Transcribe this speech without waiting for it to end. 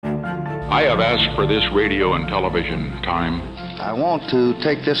I have asked for this radio and television time. I want to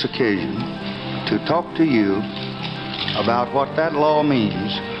take this occasion to talk to you about what that law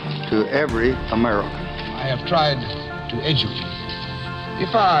means to every American. I have tried to educate.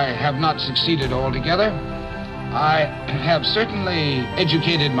 If I have not succeeded altogether, I have certainly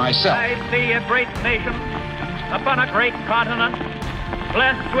educated myself. I see a great nation upon a great continent,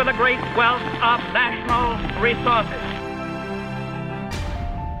 blessed with a great wealth of national resources.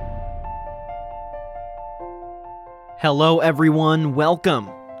 Hello, everyone. Welcome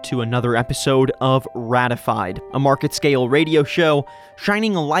to another episode of Ratified, a market scale radio show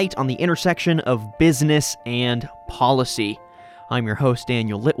shining a light on the intersection of business and policy. I'm your host,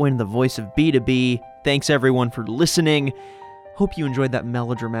 Daniel Litwin, the voice of B2B. Thanks, everyone, for listening. Hope you enjoyed that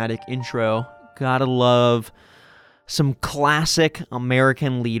melodramatic intro. Gotta love some classic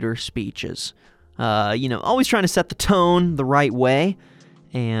American leader speeches. Always trying to set the tone the right way.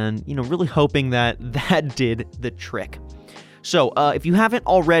 And, really hoping that did the trick. So, if you haven't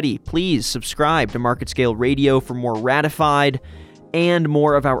already, please subscribe to Market Scale Radio for more Ratified and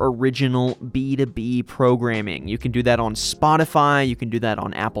more of our original B2B programming. You can do that on Spotify, you can do that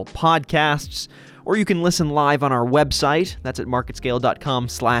on Apple Podcasts, or you can listen live on our website. That's at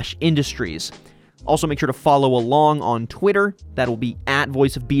marketscale.com/industries. Also, make sure to follow along on Twitter. That'll be at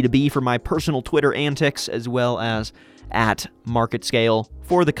Voice of B2B for my personal Twitter antics, as well as at Market Scale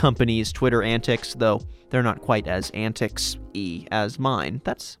for the company's Twitter antics, though they're not quite as antics-y as mine.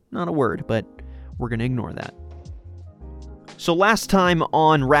 That's not a word, but we're going to ignore that. So last time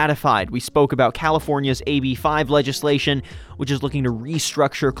on Ratified, we spoke about California's AB 5 legislation, which is looking to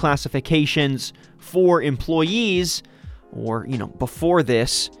restructure classifications for employees, or, before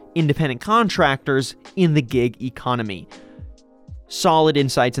this, independent contractors in the gig economy. Solid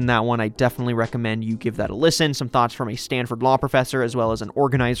insights in that one. I definitely recommend you give that a listen. Some thoughts from a Stanford law professor as well as an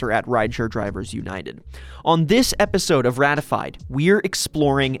organizer at Rideshare Drivers United. On this episode of Ratified, we're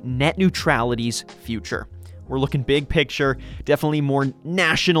exploring net neutrality's future. We're looking big picture, definitely more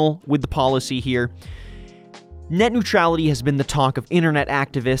national with the policy here. Net neutrality has been the talk of internet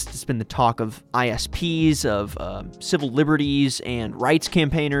activists. It's been the talk of ISPs, of civil liberties and rights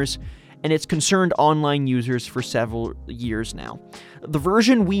campaigners, and it's concerned online users for several years now. The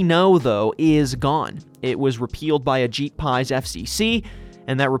version we know, though, is gone. It was repealed by Ajit Pai's FCC,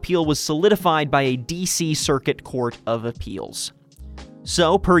 and that repeal was solidified by a DC Circuit Court of Appeals.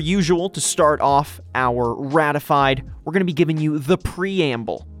 So, per usual, to start off our Ratified, we're going to be giving you the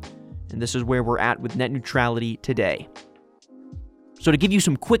preamble, and this is where we're at with net neutrality today. So to give you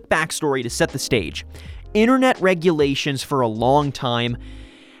some quick backstory to set the stage, internet regulations for a long time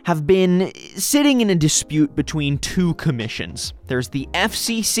have been sitting in a dispute between two commissions. There's the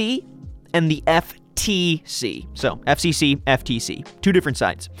FCC and the FTC. So, FCC, FTC, two different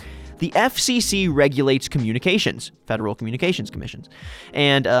sides. The FCC regulates communications, Federal Communications Commissions,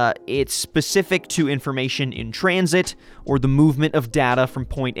 and it's specific to information in transit or the movement of data from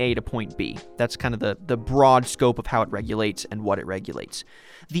point A to point B. That's kind of the broad scope of how it regulates and what it regulates.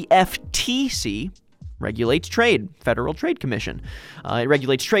 The FTC regulates trade, Federal Trade Commission. It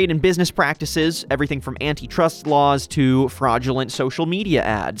regulates trade and business practices, everything from antitrust laws to fraudulent social media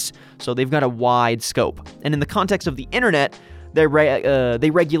ads. So they've got a wide scope. And in the context of the internet, they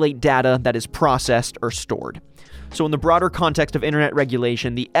regulate data that is processed or stored. So in the broader context of internet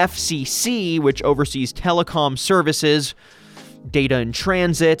regulation, the FCC, which oversees telecom services, data in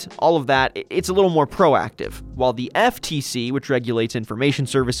transit, all of that, it's a little more proactive. While the FTC, which regulates information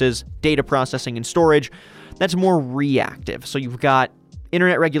services, data processing, and storage, that's more reactive. So you've got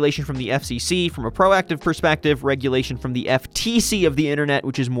internet regulation from the FCC from a proactive perspective, regulation from the FTC of the internet,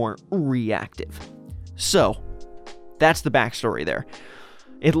 which is more reactive. So that's the backstory there.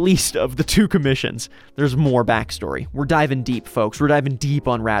 At least of the two commissions. There's more backstory. We're diving deep, folks. We're diving deep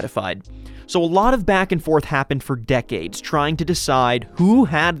on Ratified. So a lot of back and forth happened for decades, trying to decide who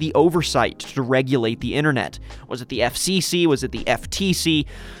had the oversight to regulate the internet. Was it the FCC? Was it the FTC?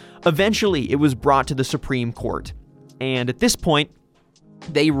 Eventually, it was brought to the Supreme Court. And at this point,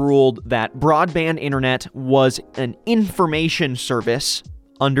 they ruled that broadband internet was an information service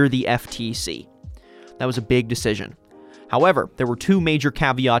under the FTC. That was a big decision. However, there were two major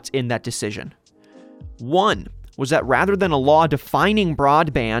caveats in that decision. One was that rather than a law defining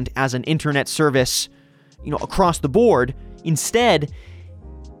broadband as an internet service, across the board, instead,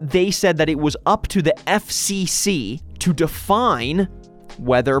 they said that it was up to the FCC to define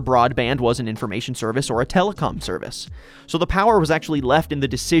whether broadband was an information service or a telecom service. So the power was actually left in the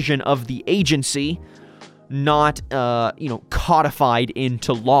decision of the agency, not, codified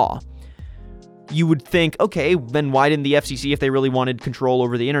into law. you would think, okay, then why didn't the FCC, if they really wanted control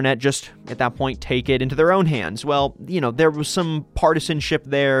over the internet, just at that point take it into their own hands? Well, there was some partisanship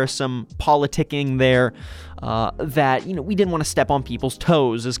there, some politicking there, that, we didn't want to step on people's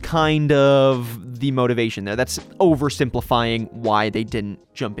toes is kind of the motivation there. That's oversimplifying why they didn't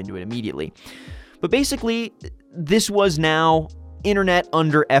jump into it immediately. But basically, this was now internet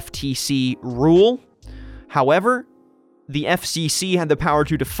under FTC rule. However, the FCC had the power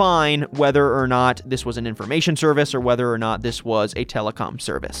to define whether or not this was an information service or whether or not this was a telecom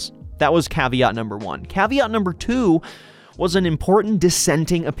service. That was caveat number 1. Caveat number 2 was an important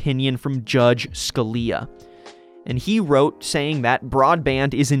dissenting opinion from Judge Scalia. And he wrote saying that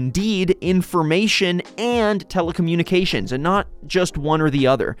broadband is indeed information and telecommunications, and not just one or the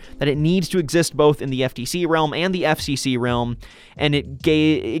other, that it needs to exist both in the FTC realm and the FCC realm, and it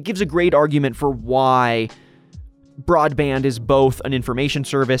gives a great argument for why broadband is both an information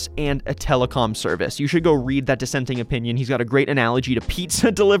service and a telecom service. You should go read that dissenting opinion. He's got a great analogy to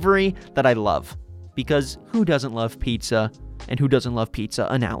pizza delivery that I love, because who doesn't love pizza, and who doesn't love pizza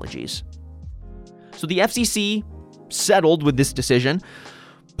analogies? So the FCC settled with this decision,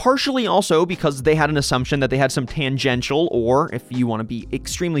 partially also because they had an assumption that they had some tangential, or if you want to be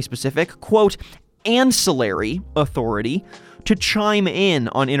extremely specific, quote, ancillary authority to chime in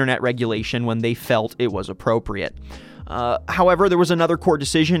on internet regulation when they felt it was appropriate. However, there was another court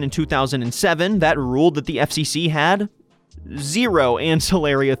decision in 2007 that ruled that the FCC had zero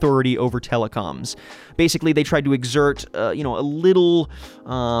ancillary authority over telecoms. Basically, they tried to exert, a little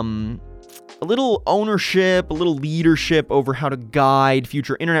ownership, a little leadership over how to guide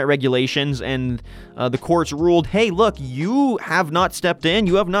future internet regulations, and the courts ruled, hey, look, you have not stepped in,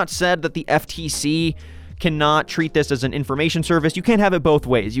 you have not said that the FTC cannot treat this as an information service. You can't have it both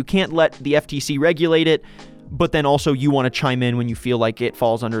ways. You can't let the FTC regulate it, but then also you want to chime in when you feel like it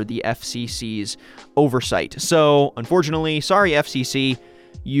falls under the FCC's oversight. So, unfortunately, sorry, FCC,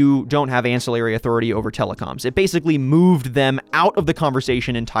 you don't have ancillary authority over telecoms. It basically moved them out of the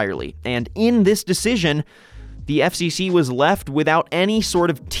conversation entirely. And in this decision, the FCC was left without any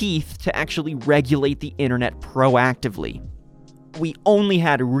sort of teeth to actually regulate the internet proactively. We only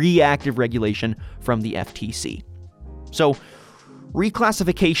had reactive regulation from the FTC. So,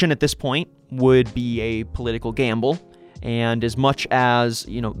 reclassification at this point would be a political gamble. And as much as,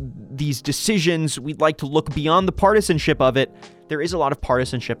 these decisions, we'd like to look beyond the partisanship of it, there is a lot of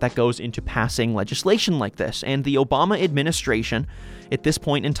partisanship that goes into passing legislation like this. And the Obama administration, at this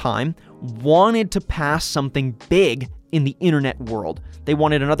point in time, wanted to pass something big in the internet world. They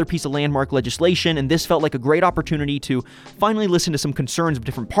wanted another piece of landmark legislation, and this felt like a great opportunity to finally listen to some concerns of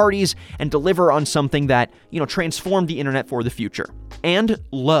different parties and deliver on something that, transformed the internet for the future. And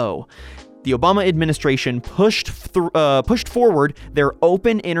lo, the Obama administration pushed forward their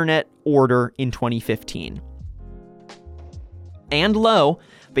open internet order in 2015. And lo,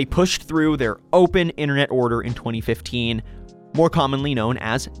 they pushed through their open internet order in 2015, more commonly known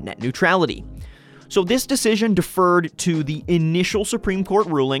as net neutrality. So this decision deferred to the initial Supreme Court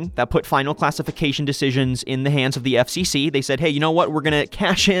ruling that put final classification decisions in the hands of the FCC. They said, hey, you know what? We're going to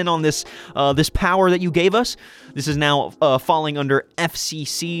cash in on this power that you gave us. This is now falling under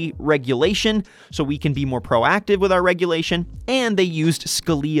FCC regulation, so we can be more proactive with our regulation. And they used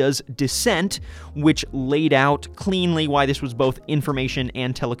Scalia's dissent, which laid out cleanly why this was both information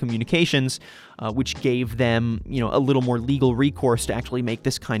and telecommunications, which gave them, a little more legal recourse to actually make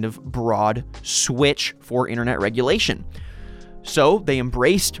this kind of broad switch for internet regulation. So they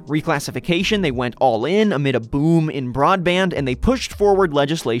embraced reclassification, they went all in amid a boom in broadband, and they pushed forward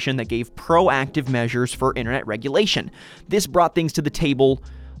legislation that gave proactive measures for internet regulation. This brought things to the table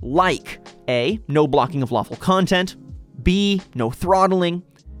like A, no blocking of lawful content, B, no throttling,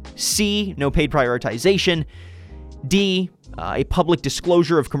 C, no paid prioritization, D, a public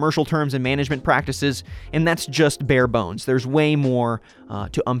disclosure of commercial terms and management practices, and that's just bare bones. There's way more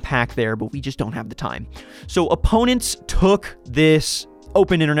to unpack there, but we just don't have the time. So opponents took this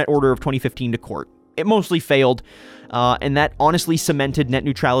open internet order of 2015 to court. It mostly failed, and that honestly cemented net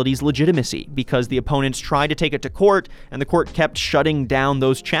neutrality's legitimacy, because the opponents tried to take it to court, and the court kept shutting down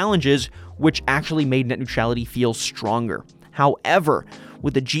those challenges, which actually made net neutrality feel stronger. However,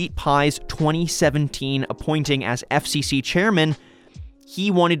 with Ajit Pai's 2017 appointing as FCC chairman,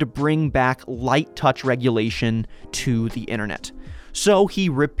 he wanted to bring back light touch regulation to the internet. So he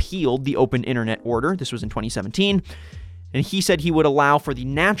repealed the open internet order. This was in 2017. And he said he would allow for the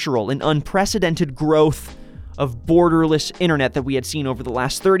natural and unprecedented growth of borderless internet that we had seen over the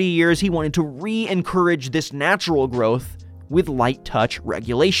last 30 years. He wanted to re-encourage this natural growth with light touch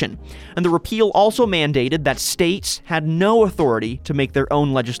regulation. And the repeal also mandated that states had no authority to make their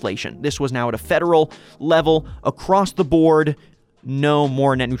own legislation. This was now at a federal level, across the board, no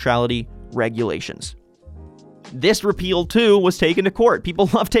more net neutrality regulations. This repeal, too, was taken to court. People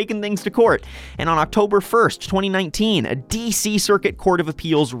love taking things to court. And on October 1st, 2019, a D.C. Circuit Court of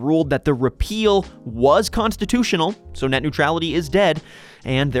Appeals ruled that the repeal was constitutional, so net neutrality is dead,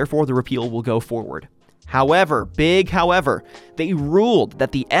 and therefore the repeal will go forward. However, big however, they ruled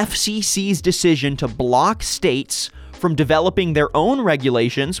that the FCC's decision to block states from developing their own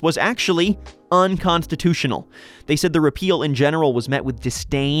regulations was actually unconstitutional. They said the repeal in general was met with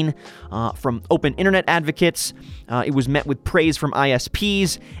disdain from open internet advocates. It was met with praise from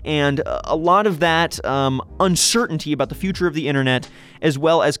ISPs, and a lot of that uncertainty about the future of the internet, as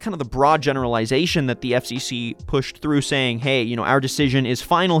well as kind of the broad generalization that the FCC pushed through saying, hey, our decision is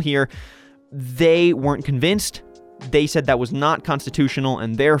final here. They weren't convinced. They said that was not constitutional,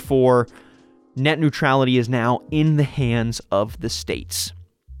 and therefore net neutrality is now in the hands of the states.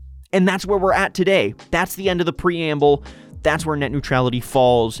 And that's where we're at today. That's the end of the preamble. That's where net neutrality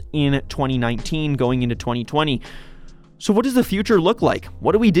falls in 2019, going into 2020. So what does the future look like?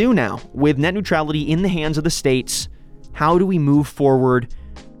 What do we do now? With net neutrality in the hands of the states, how do we move forward,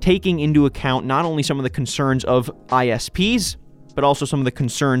 taking into account not only some of the concerns of ISPs, but also some of the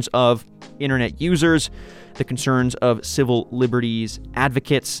concerns of internet users, the concerns of civil liberties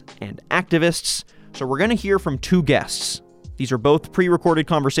advocates and activists. So we're going to hear from two guests. These are both pre-recorded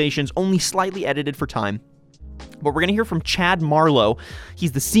conversations, only slightly edited for time. But we're going to hear from Chad Marlowe.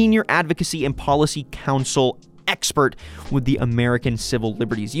 He's the Senior Advocacy and Policy Council expert with the American Civil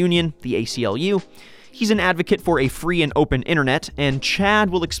Liberties Union, the ACLU. He's an advocate for a free and open internet, and Chad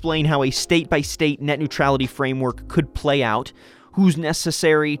will explain how a state-by-state net neutrality framework could play out, who's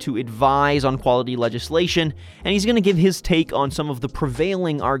necessary to advise on quality legislation, and he's going to give his take on some of the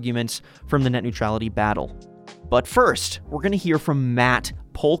prevailing arguments from the net neutrality battle. But first, we're going to hear from Matt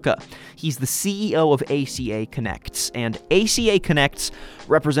Polka. He's the CEO of ACA Connects, and ACA Connects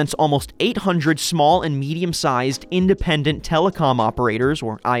represents almost 800 small and medium-sized independent telecom operators,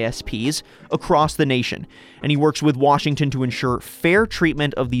 or ISPs, across the nation. And he works with Washington to ensure fair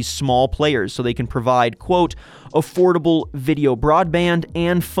treatment of these small players so they can provide, quote, affordable video broadband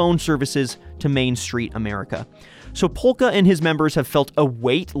and phone services to Main Street America. So Polka and his members have felt a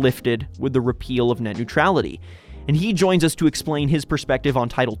weight lifted with the repeal of net neutrality. And he joins us to explain his perspective on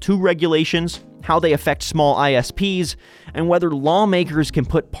Title II regulations, how they affect small ISPs, and whether lawmakers can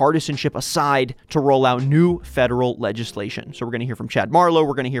put partisanship aside to roll out new federal legislation. So we're going to hear from Chad Marlowe,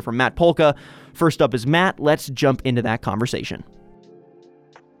 we're going to hear from Matt Polka. First up is Matt. Let's jump into that conversation.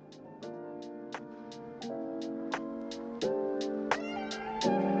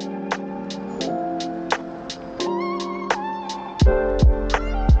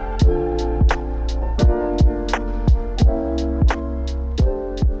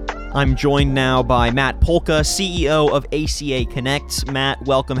 I'm joined now by Matt Polka, CEO of ACA Connects. Matt,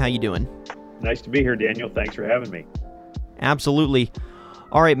 welcome. How you doing? Nice to be here, Daniel. Thanks for having me. Absolutely.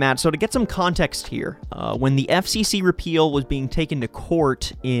 All right, Matt, so to get some context here, when the FCC repeal was being taken to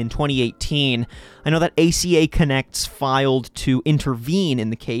court in 2018, I know that ACA Connects filed to intervene in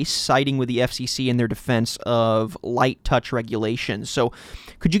the case, siding with the FCC in their defense of light touch regulations. So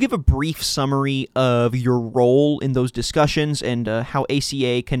could you give a brief summary of your role in those discussions and how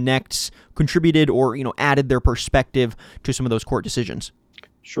ACA Connects contributed or added their perspective to some of those court decisions?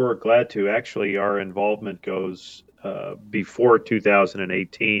 Sure, glad to. Actually, our involvement goes before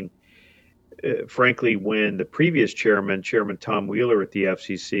 2018. Frankly, when the previous Chairman Tom Wheeler at the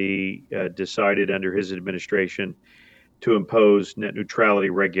FCC, decided under his administration to impose net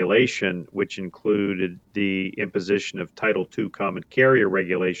neutrality regulation, which included the imposition of Title II common carrier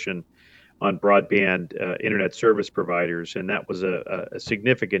regulation on broadband internet service providers. And that was a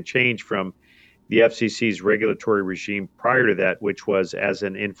significant change from the FCC's regulatory regime prior to that, which was as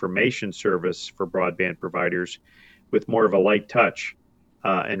an information service for broadband providers with more of a light touch.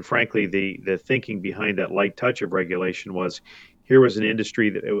 And frankly, the thinking behind that light touch of regulation was here was an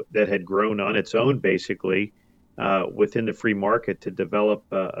industry that had grown on its own, basically, within the free market to develop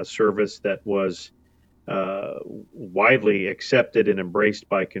a service that was widely accepted and embraced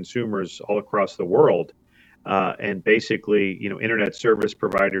by consumers all across the world. And basically, internet service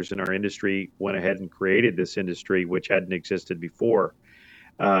providers in our industry went ahead and created this industry, which hadn't existed before.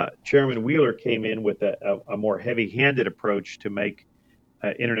 Chairman Wheeler came in with a more heavy-handed approach to make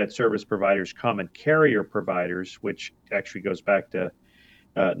internet service providers common carrier providers, which actually goes back to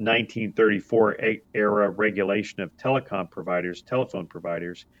 1934 era regulation of telephone providers.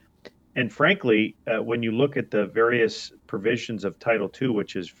 And frankly, when you look at the various provisions of Title II,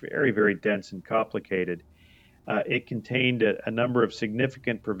 which is very, very dense and complicated, it contained a number of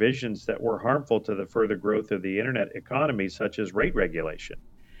significant provisions that were harmful to the further growth of the internet economy, such as rate regulation.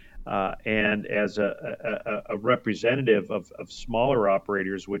 And as a representative of smaller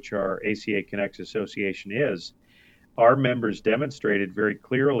operators, which our ACA Connects Association is, our members demonstrated very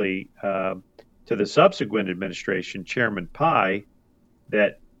clearly to the subsequent administration, Chairman Pai,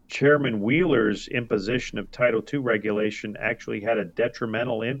 that Chairman Wheeler's imposition of Title II regulation actually had a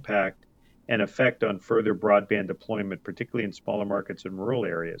detrimental impact and effect on further broadband deployment, particularly in smaller markets and rural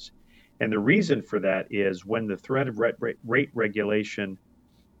areas. And the reason for that is when the threat of rate regulation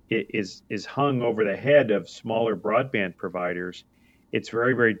is hung over the head of smaller broadband providers, it's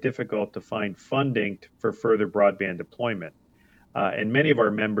very, very difficult to find funding for further broadband deployment. And many of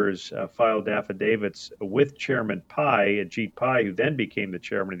our members filed affidavits with Chairman Pai, Ajit Pai, who then became the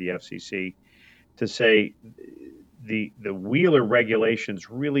chairman of the FCC, to say the Wheeler regulations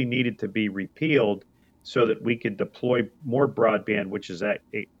really needed to be repealed so that we could deploy more broadband, which is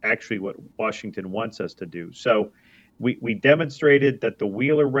actually what Washington wants us to do. So we demonstrated that the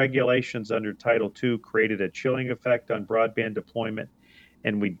Wheeler regulations under Title II created a chilling effect on broadband deployment.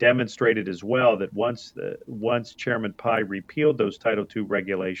 And we demonstrated as well that once Chairman Pai repealed those Title II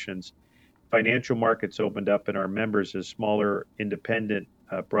regulations, financial markets opened up and our members as smaller independent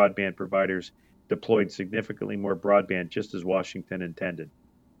broadband providers deployed significantly more broadband, just as Washington intended.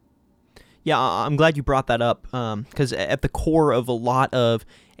 Yeah, I'm glad you brought that up because at the core of a lot of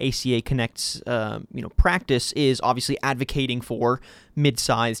ACA Connect's practice is obviously advocating for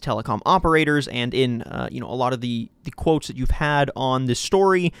mid-sized telecom operators, and in a lot of the quotes that you've had on this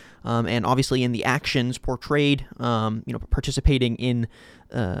story, and obviously in the actions portrayed, participating in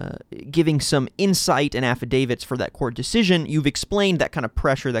giving some insight and affidavits for that court decision, you've explained that kind of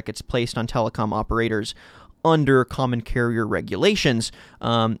pressure that gets placed on telecom operators under common carrier regulations.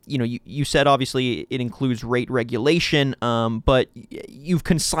 You said obviously it includes rate regulation, but you've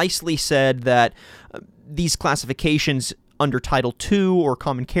concisely said that these classifications under Title II or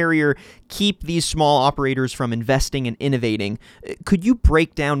common carrier keep these small operators from investing and innovating. Could you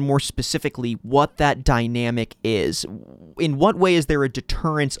break down more specifically what that dynamic is? In what way is there a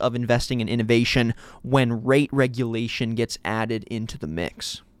deterrence of investing in innovation when rate regulation gets added into the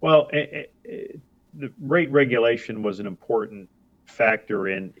mix? Well, the rate regulation was an important factor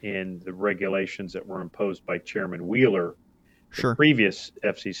in the regulations that were imposed by Chairman Wheeler, the previous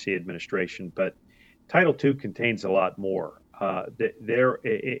FCC administration. But Title II contains a lot more. And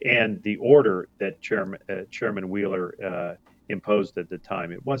the order that Chairman Wheeler imposed at the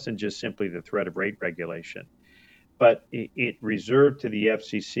time, it wasn't just simply the threat of rate regulation, but it reserved to the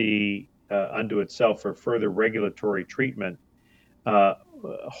FCC unto itself for further regulatory treatment,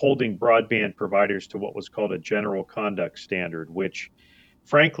 holding broadband providers to what was called a general conduct standard, which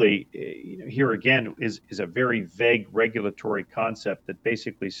frankly, here again is a very vague regulatory concept that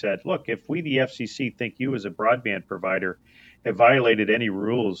basically said, look, if we, the FCC, think you as a broadband provider have violated any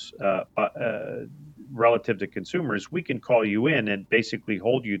rules relative to consumers, we can call you in and basically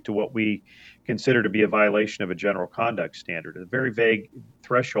hold you to what we consider to be a violation of a general conduct standard, a very vague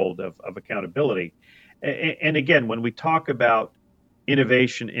threshold of accountability. And again, when we talk about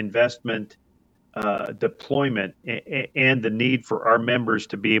innovation, investment, deployment, and the need for our members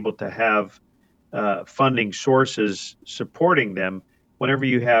to be able to have funding sources supporting them, whenever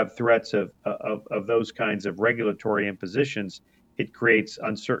you have threats of those kinds of regulatory impositions, it creates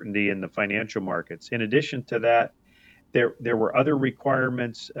uncertainty in the financial markets. In addition to that, there were other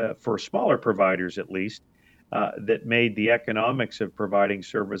requirements for smaller providers, at least, that made the economics of providing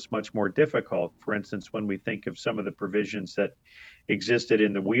service much more difficult. For instance, when we think of some of the provisions that existed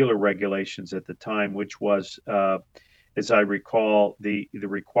in the Wheeler regulations at the time, which was, as I recall, the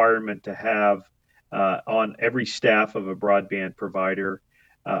requirement to have on every staff of a broadband provider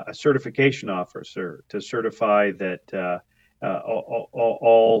a certification officer to certify that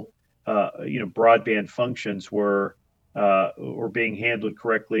all broadband functions were being handled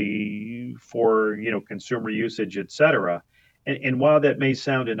correctly for consumer usage, et cetera. And while that may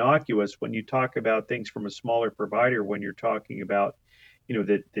sound innocuous, when you talk about things from a smaller provider, when you're talking about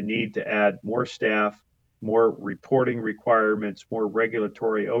the need to add more staff, more reporting requirements, more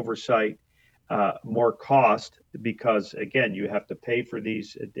regulatory oversight, more cost, because again, you have to pay for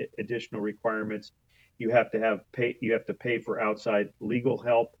these additional requirements. You have to pay for outside legal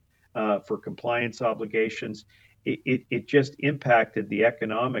help for compliance obligations. It just impacted the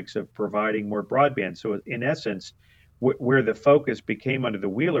economics of providing more broadband. So in essence, where the focus became under the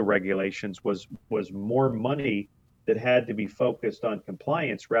Wheeler regulations was more money that had to be focused on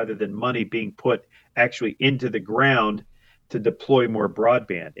compliance rather than money being put actually into the ground to deploy more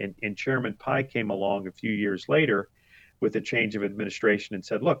broadband. And Chairman Pai came along a few years later with a change of administration and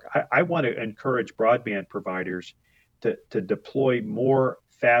said, look, I want to encourage broadband providers to deploy more,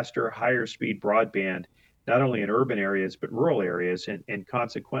 faster, higher speed broadband, not only in urban areas, but rural areas. And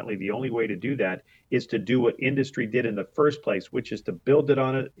consequently, the only way to do that is to do what industry did in the first place, which is to build it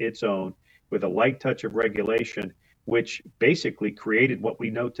on its own with a light touch of regulation, which basically created what we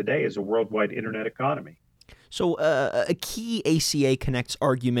know today as a worldwide internet economy. So a key ACA Connect's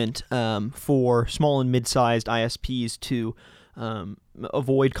argument for small and mid-sized ISPs to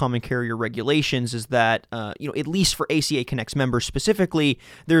avoid common carrier regulations is that, at least for ACA Connect's members specifically,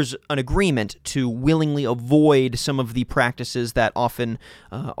 there's an agreement to willingly avoid some of the practices that often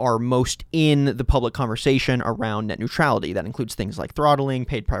are most in the public conversation around net neutrality. That includes things like throttling,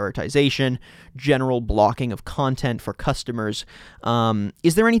 paid prioritization, general blocking of content for customers.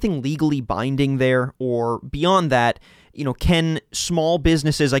 Is there anything legally binding there? Or beyond that, can small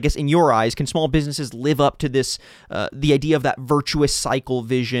businesses, I guess in your eyes, can small businesses live up to this, the idea of that virtuous cycle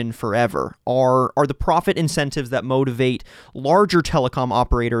vision forever? Are the profit incentives that motivate larger telecom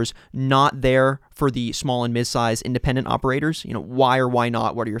operators not there for the small and mid-sized independent operators? Why or why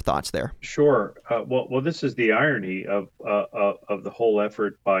not? What are your thoughts there? Sure. Well, this is the irony of the whole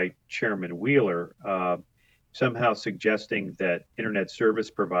effort by Chairman Wheeler, somehow suggesting that internet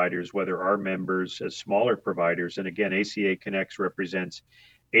service providers, whether our members as smaller providers, and again, ACA Connects represents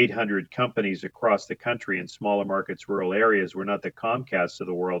 800 companies across the country in smaller markets, rural areas. We're not the Comcasts of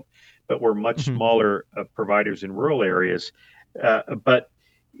the world, but we're much smaller providers in rural areas. But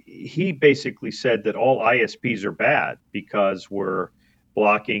he basically said that all ISPs are bad because we're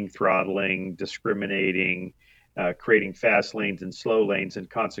blocking, throttling, discriminating, creating fast lanes and slow lanes, and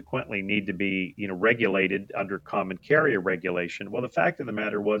consequently need to be, regulated under common carrier regulation. Well, the fact of the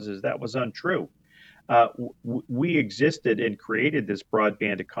matter is that was untrue. We existed and created this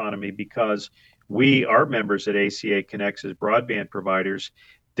broadband economy because our members at ACA Connects as broadband providers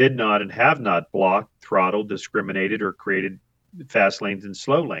did not and have not blocked, throttled, discriminated, or created fast lanes and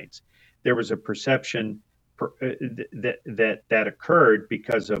slow lanes. There was a perception that occurred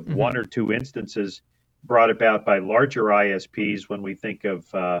because of one or two instances brought about by larger ISPs. When we think of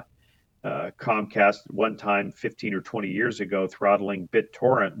Comcast, one time 15 or 20 years ago, throttling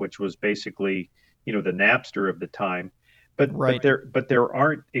BitTorrent, which was basically, the Napster of the time. But there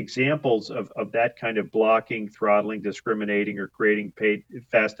aren't examples of that kind of blocking, throttling, discriminating, or creating paid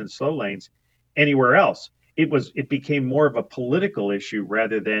fast and slow lanes anywhere else. It became more of a political issue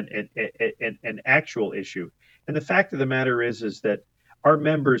rather than an actual issue. And the fact of the matter is that our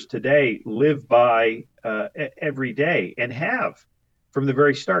members today live by every day and have from the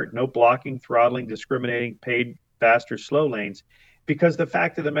very start. No blocking, throttling, discriminating, paid, fast, or slow lanes. Because the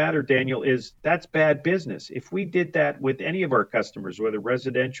fact of the matter, Daniel, is that's bad business. If we did that with any of our customers, whether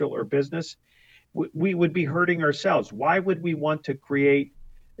residential or business, we would be hurting ourselves. Why would we want to create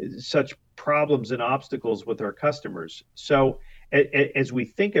such problems and obstacles with our customers? So as we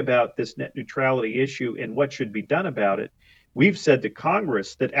think about this net neutrality issue and what should be done about it, we've said to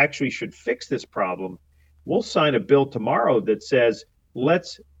Congress that actually should fix this problem. We'll sign a bill tomorrow that says,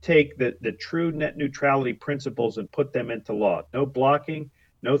 let's take the true net neutrality principles and put them into law. No blocking,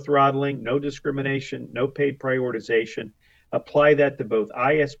 no throttling, no discrimination, no paid prioritization. Apply that to both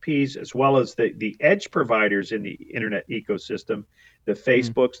ISPs as well as the edge providers in the internet ecosystem, the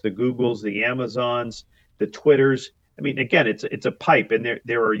Facebooks, the Googles, the Amazons, the Twitters. I mean, again, it's a pipe, and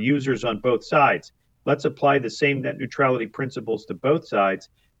there are users on both sides. Let's apply the same net neutrality principles to both sides,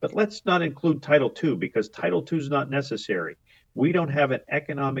 but let's not include Title II because Title II is not necessary. We don't have an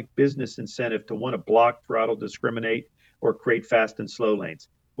economic business incentive to want to block, throttle, discriminate, or create fast and slow lanes.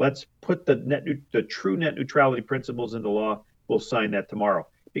 Let's put the true net neutrality principles into law. We'll sign that tomorrow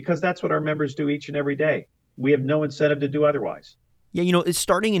because that's what our members do each and every day. We have no incentive to do otherwise. Yeah, it's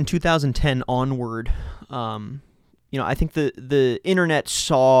starting in 2010 onward. I think the internet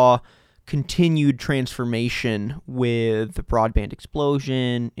saw continued transformation with the broadband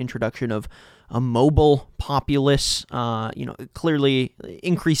explosion, introduction of a mobile populace, clearly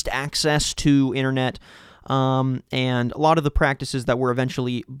increased access to internet, and a lot of the practices that were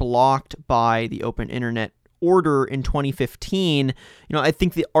eventually blocked by the Open Internet Order in 2015. I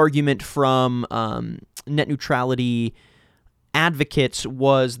think the argument from net neutrality advocates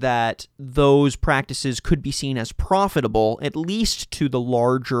was that those practices could be seen as profitable, at least to the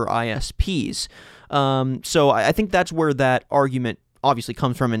larger ISPs. So I think that's where that argument obviously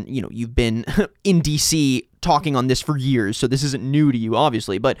comes from. And, you've been in DC talking on this for years, so this isn't new to you,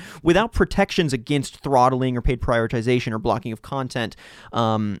 obviously, but without protections against throttling or paid prioritization or blocking of content,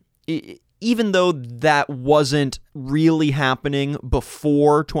 even though that wasn't really happening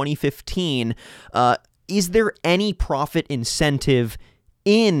before 2015, is there any profit incentive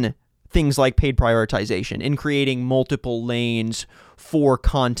in things like paid prioritization, in creating multiple lanes for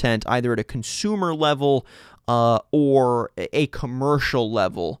content, either at a consumer level or a commercial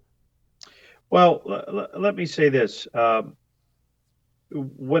level? Well, let me say this.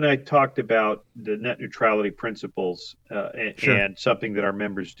 When I talked about the net neutrality principles and something that our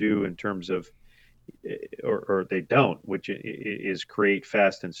members do in terms of, or they don't, which is create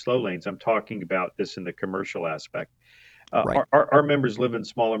fast and slow lanes, I'm talking about this in the commercial aspect. Right. Our members live in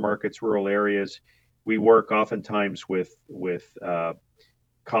smaller markets, rural areas. We work oftentimes with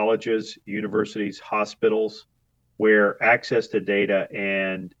colleges, universities, hospitals, where access to data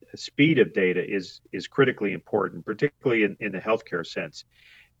and speed of data is critically important, particularly in the healthcare sense.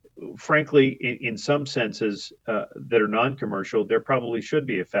 Frankly, in some senses that are non-commercial, there probably should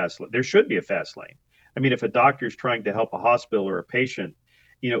be a fast lane. There should be a fast lane. I mean, if a doctor is trying to help a hospital or a patient,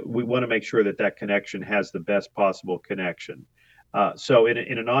 we want to make sure that connection has the best possible connection. So in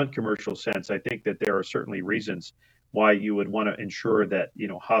a non-commercial sense, I think that there are certainly reasons why you would want to ensure that,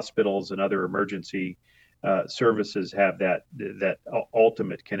 hospitals and other emergency services have that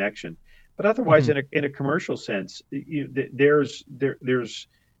ultimate connection. But otherwise, in a commercial sense, there's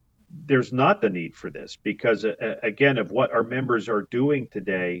not the need for this because, again, of what our members are doing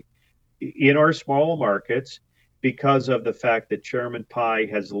today in our small markets, because of the fact that Chairman Pai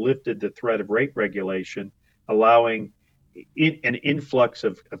has lifted the threat of rate regulation, allowing an influx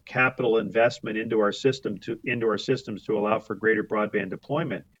of capital investment into our systems to allow for greater broadband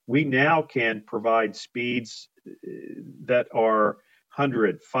deployment. We now can provide speeds that are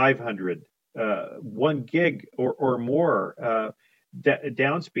 100, 500, 1 gig or more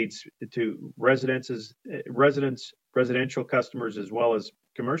down speeds to residential customers as well as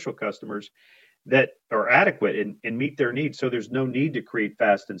commercial customers that are adequate and meet their needs. So there's no need to create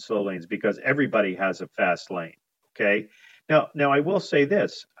fast and slow lanes because everybody has a fast lane. Okay. Now I will say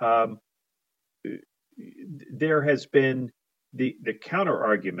this: there has been the counter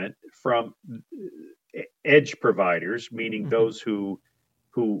argument from edge providers, meaning those who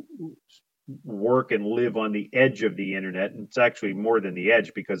work and live on the edge of the internet, and it's actually more than the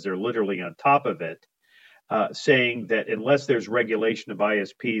edge because they're literally on top of it, saying that unless there's regulation of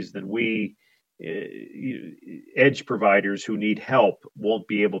ISPs, then we edge providers who need help won't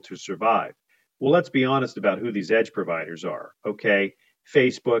be able to survive. Well, let's be honest about who these edge providers are, okay?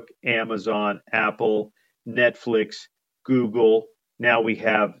 Facebook, Amazon, Apple, Netflix, Google. Now we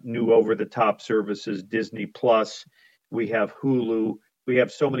have new over-the-top services, Disney Plus. We have Hulu. We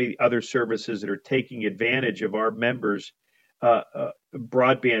have so many other services that are taking advantage of our members'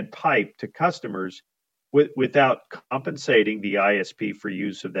 broadband pipe to customers without compensating the ISP for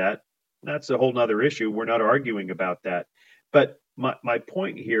use of that. That's a whole nother issue. We're not arguing about that. But my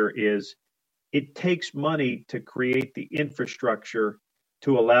point here is it takes money to create the infrastructure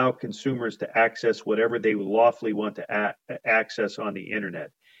to allow consumers to access whatever they lawfully want to access on the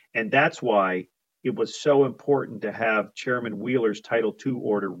internet. And that's why it was so important to have Chairman Wheeler's Title II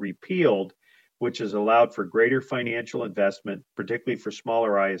order repealed, which has allowed for greater financial investment, particularly for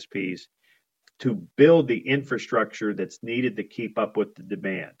smaller ISPs, to build the infrastructure that's needed to keep up with the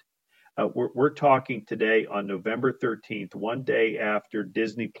demand. We're talking today on November 13th, one day after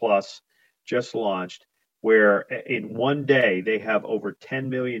Disney Plus just launched, where in one day they have over 10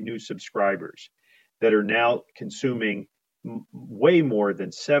 million new subscribers that are now consuming way more than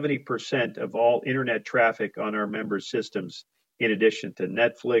 70% of all internet traffic on our members' systems, in addition to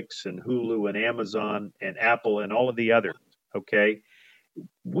Netflix and Hulu and Amazon and Apple and all of the others, okay?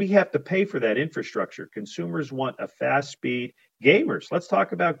 We have to pay for that infrastructure. Consumers want a fast speed. Gamers, let's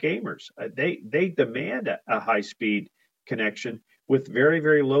talk about gamers. They demand a high speed connection with very,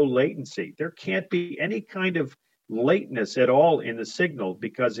 very low latency. There can't be any kind of lateness at all in the signal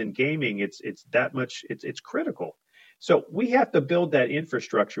because in gaming it's that much, it's critical. So we have to build that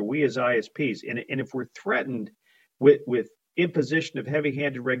infrastructure, we as ISPs, and if we're threatened with imposition of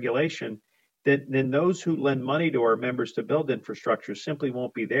heavy-handed regulation, then those who lend money to our members to build infrastructure simply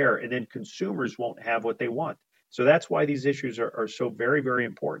won't be there, and then consumers won't have what they want. So that's why these issues are so very, very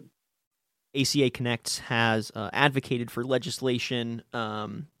important. ACA Connects has advocated for legislation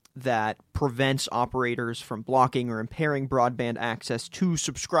that prevents operators from blocking or impairing broadband access to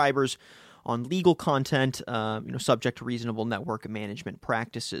subscribers on legal content, subject to reasonable network management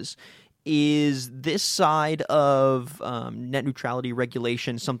practices. Is this side of net neutrality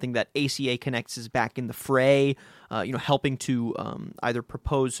regulation something that ACA Connects is back in the fray, helping to either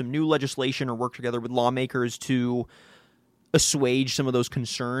propose some new legislation or work together with lawmakers to assuage some of those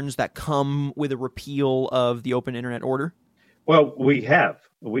concerns that come with a repeal of the open internet order? Well, we have.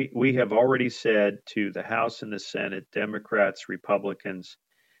 We have already said to the House and the Senate, Democrats, Republicans,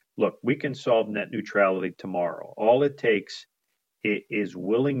 look, we can solve net neutrality tomorrow. All it takes is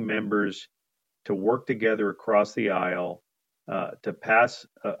willing members to work together across the aisle to pass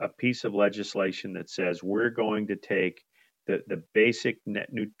a piece of legislation that says we're going to take the basic net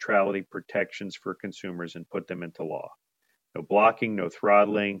neutrality protections for consumers and put them into law. No blocking, no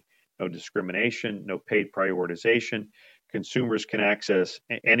throttling, no discrimination, no paid prioritization. Consumers can access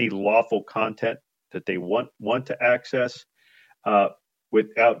any lawful content that they want to access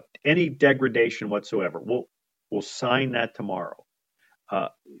without any degradation whatsoever. We'll sign that tomorrow.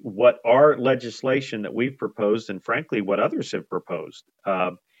 What our legislation that we've proposed, and frankly what others have proposed,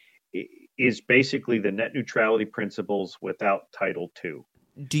 is basically the net neutrality principles without Title II.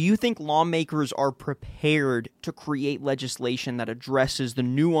 Do you think lawmakers are prepared to create legislation that addresses the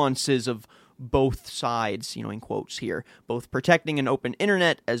nuances of both sides, in quotes here, both protecting an open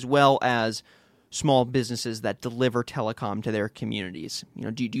internet as well as small businesses that deliver telecom to their communities?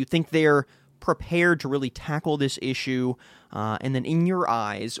 Do you think they're prepared to really tackle this issue? And then in your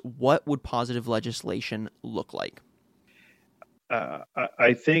eyes, what would positive legislation look like?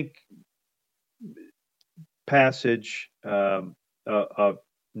 I think passage of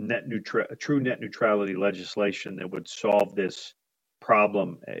true net neutrality legislation that would solve this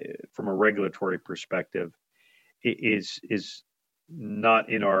problem from a regulatory perspective is not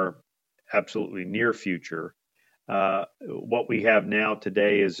in our absolutely near future. What we have now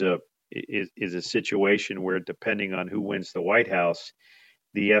today is a situation where, depending on who wins the White House,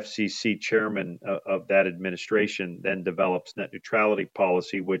 the FCC chairman of that administration then develops net neutrality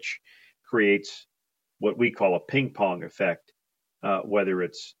policy, which creates what we call a ping pong effect, whether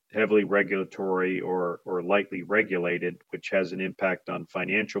it's heavily regulatory or lightly regulated, which has an impact on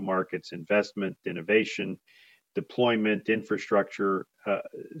financial markets, investment, innovation, deployment, infrastructure,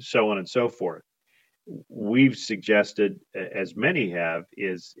 so on and so forth. We've suggested, as many have,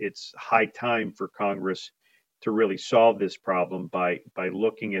 is it's high time for Congress to really solve this problem by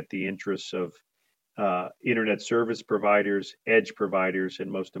looking at the interests of internet service providers, edge providers,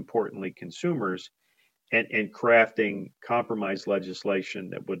 and most importantly, consumers, and crafting compromise legislation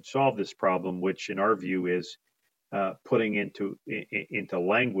that would solve this problem, which in our view is putting into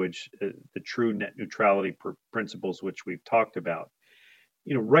language the true net neutrality principles, which we've talked about.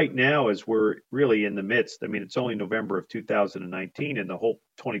 Right now, as we're really in the midst, it's only November of 2019 and the whole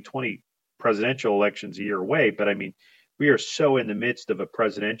 2020 presidential election's a year away, but we are so in the midst of a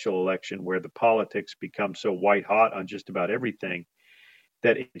presidential election where the politics become so white hot on just about everything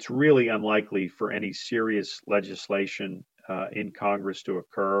that it's really unlikely for any serious legislation in Congress to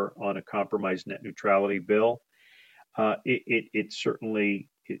occur on a compromised net neutrality bill. It certainly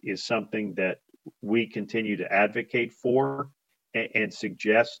is something that we continue to advocate for and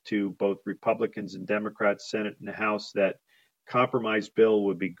suggest to both Republicans and Democrats, Senate and House, that compromise bill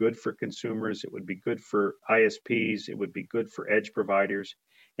would be good for consumers, it would be good for ISPs, it would be good for edge providers,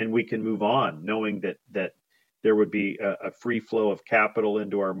 and we can move on knowing that there would be a free flow of capital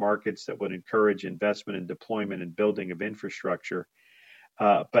into our markets that would encourage investment and deployment and building of infrastructure.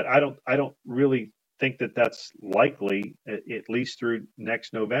 But I don't really think that that's likely, at least through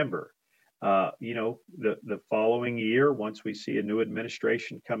next November. The following year, once we see a new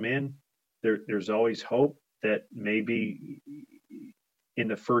administration come in, there's always hope that maybe in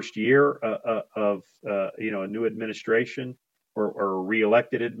the first year of a new administration or a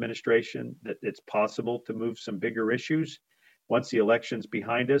reelected administration, that it's possible to move some bigger issues once the election's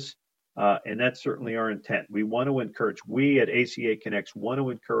behind us. And that's certainly our intent. We at ACA Connects want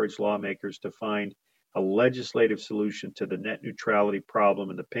to encourage lawmakers to find a legislative solution to the net neutrality problem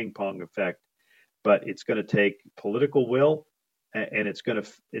and the ping pong effect. But it's going to take political will, and it's going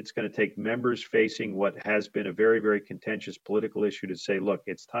to take members facing what has been a very, very contentious political issue to say, look,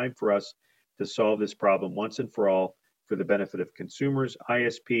 it's time for us to solve this problem once and for all for the benefit of consumers,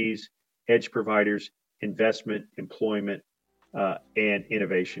 ISPs, edge providers, investment, employment, and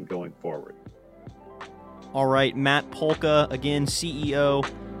innovation going forward. All right, Matt Polka, again, CEO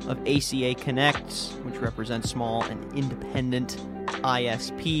of ACA Connects, which represents small and independent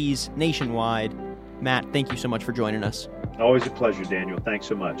ISPs nationwide. Matt, thank you so much for joining us. Always a pleasure, Daniel. Thanks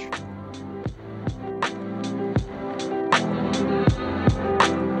so much.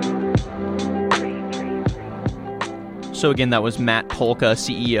 So again, that was Matt Polka,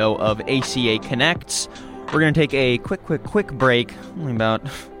 CEO of ACA Connects. We're going to take a quick break, only about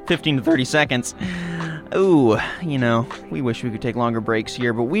 15 to 30 seconds. Ooh, we wish we could take longer breaks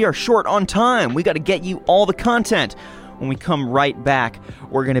here, but we are short on time. We got to get you all the content. When we come right back,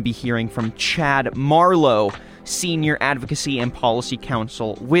 we're going to be hearing from Chad Marlowe, Senior Advocacy and Policy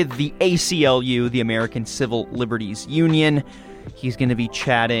Counsel with the ACLU, the American Civil Liberties Union. He's going to be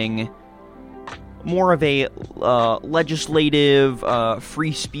chatting more of a legislative,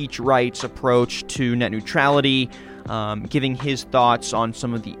 free speech rights approach to net neutrality, giving his thoughts on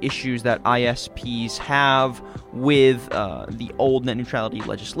some of the issues that ISPs have with the old net neutrality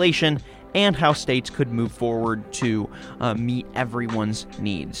legislation and how states could move forward to meet everyone's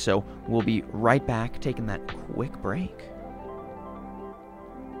needs. So we'll be right back, taking that quick break.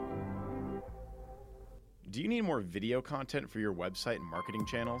 Do you need more video content for your website and marketing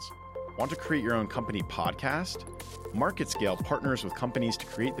channels? Want to create your own company podcast? MarketScale partners with companies to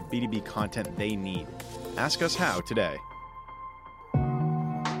create the B2B content they need. Ask us how today.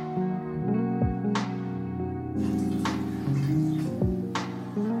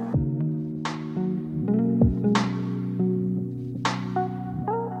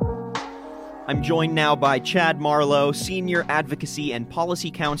 I'm joined now by Chad Marlowe, Senior Advocacy and Policy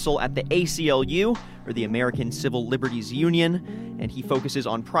Counsel at the ACLU, or the American Civil Liberties Union, and he focuses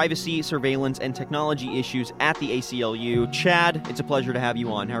on privacy, surveillance, and technology issues at the ACLU. Chad, it's a pleasure to have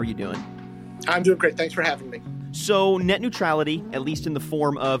you on. How are you doing? I'm doing great. Thanks for having me. So net neutrality, at least in the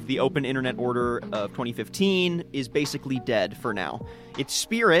form of the Open Internet Order of 2015, is basically dead for now. Its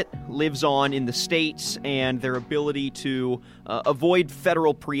spirit lives on in the states and their ability to avoid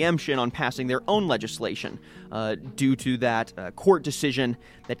federal preemption on passing their own legislation due to that court decision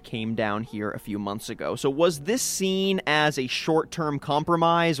that came down here a few months ago. So was this seen as a short-term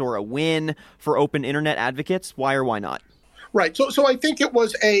compromise or a win for open internet advocates? Why or why not? Right. So I think it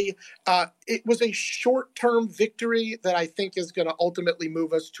was a short-term victory that I think is going to ultimately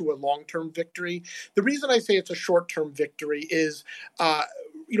move us to a long-term victory. The reason I say it's a short-term victory is,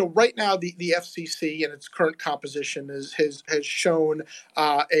 right now the FCC and its current composition has shown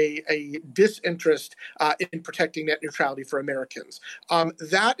a disinterest in protecting net neutrality for Americans.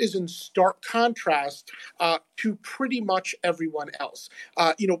 That is in stark contrast to pretty much everyone else.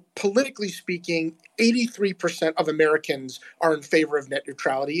 Politically speaking, 83% of Americans are in favor of net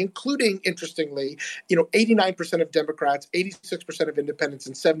neutrality, including, interestingly, 89% of Democrats, 86% of independents,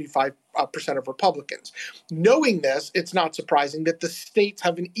 and 75% of Republicans. Knowing this, it's not surprising that the states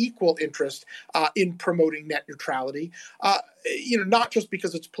have an equal interest in promoting net neutrality. Not just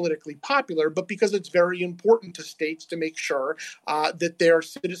because it's politically popular, but because it's very important to states to make sure that their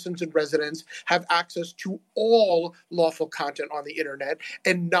citizens and residents have access to all lawful content on the internet,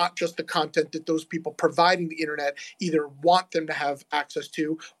 and not just the content that those people providing the internet either want them to have access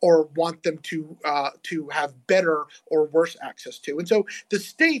to or want them to have better or worse access to. And so the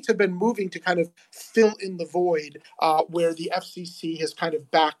states have been moving to kind of fill in the void where the FCC has kind of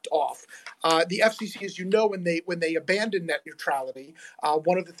backed off. The FCC, as you know, when they abandoned net neutrality,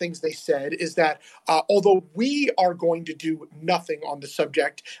 one of the things they said is that although we are going to do nothing on the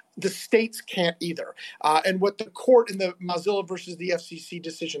subject, the states can't either. And what the court in the Mozilla versus the FCC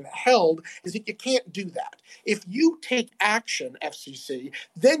decision held is that you can't do that. If you take action, FCC,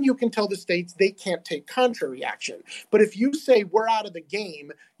 then you can tell the states they can't take contrary action. But if you say we're out of the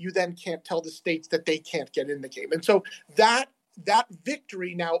game, you then can't tell the states that they can't get in the game. And so that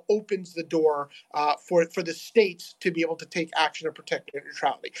victory now opens the door for the states to be able to take action and protect net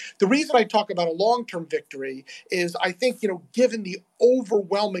neutrality. The reason I talk about a long-term victory is I think, given the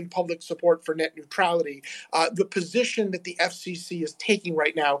overwhelming public support for net neutrality, the position that the FCC is taking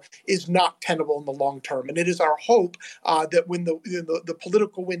right now is not tenable in the long term. And it is our hope that when the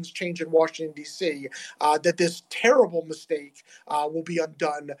political winds change in Washington, D.C., that this terrible mistake will be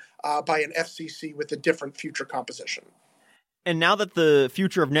undone by an FCC with a different future composition. And now that the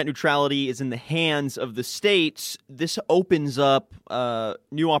future of net neutrality is in the hands of the states, this opens up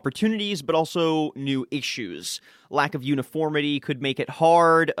new opportunities, but also new issues. Lack of uniformity could make it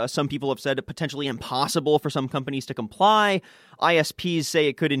hard. Some people have said it potentially impossible for some companies to comply. ISPs say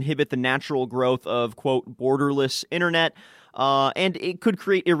it could inhibit the natural growth of, quote, borderless internet. And it could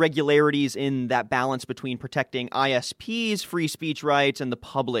create irregularities in that balance between protecting ISPs' free speech rights and the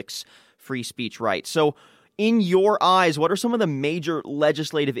public's free speech rights. So, in your eyes, what are some of the major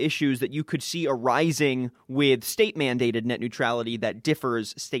legislative issues that you could see arising with state-mandated net neutrality that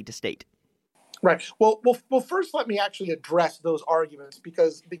differs state to state? Right. Well. First, let me actually address those arguments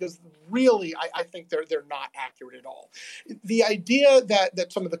because really, I think they're not accurate at all. The idea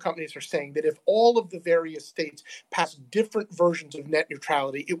that some of the companies are saying that if all of the various states pass different versions of net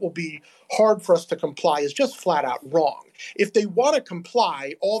neutrality, it will be hard for us to comply is just flat out wrong. If they want to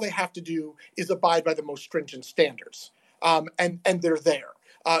comply, all they have to do is abide by the most stringent standards, and they're there.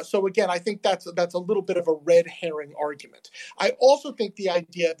 So again, I think that's a little bit of a red herring argument. I also think the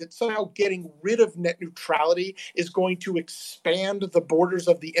idea that somehow getting rid of net neutrality is going to expand the borders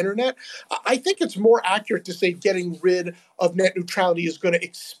of the internet, I think it's more accurate to say getting rid of net neutrality is going to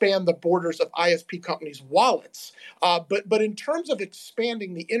expand the borders of ISP companies' wallets. But in terms of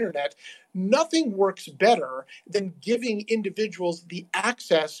expanding the internet, nothing works better than giving individuals the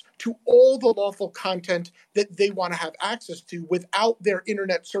access to all the lawful content that they want to have access to without their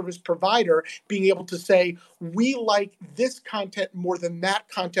internet service provider being able to say, we like this content more than that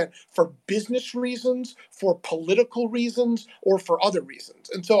content for business reasons, for political reasons, or for other reasons.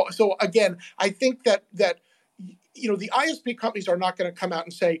 And so again, I think that the ISP companies are not going to come out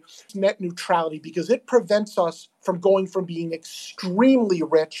and say net neutrality because it prevents us from going from being extremely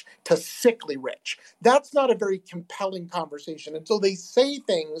rich to sickly rich. That's not a very compelling conversation. And so they say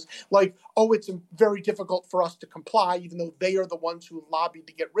things like, oh, it's very difficult for us to comply, even though they are the ones who lobbied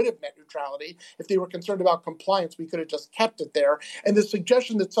to get rid of net neutrality. If they were concerned about compliance, we could have just kept it there. And the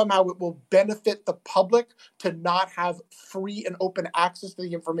suggestion that somehow it will benefit the public to not have free and open access to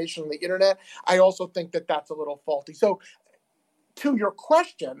the information on the internet, I also think that that's a little faulty. So to your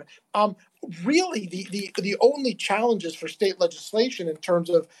question, really the only challenges for state legislation in terms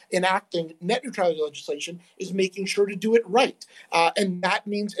of enacting net neutrality legislation is making sure to do it right. And that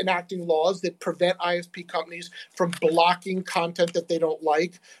means enacting laws that prevent ISP companies from blocking content that they don't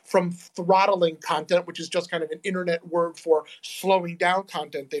like, from throttling content, which is just kind of an internet word for slowing down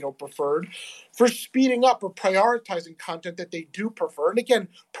content they don't prefer, for speeding up or prioritizing content that they do prefer. And again,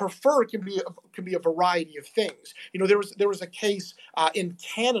 prefer can be a variety of things. There was a case in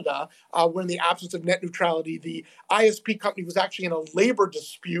Canada where in the absence of net neutrality, the ISP company was actually in a labor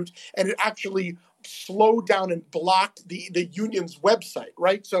dispute, and it actually slowed down and blocked the union's website,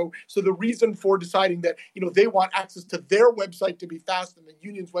 right? So the reason for deciding that, they want access to their website to be fast and the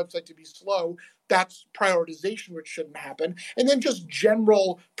union's website to be slow, that's prioritization, which shouldn't happen. And then just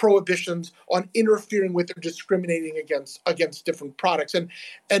general prohibitions on interfering with or discriminating against different products.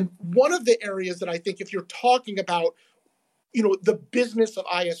 And one of the areas that I think if you're talking about the business of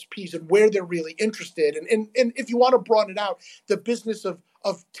ISPs and where they're really interested. And if you want to broaden it out, the business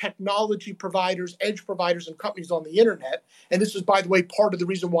of technology providers, edge providers, and companies on the internet. And this is, by the way, part of the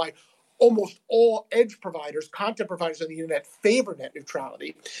reason why almost all edge providers, content providers on the internet favor net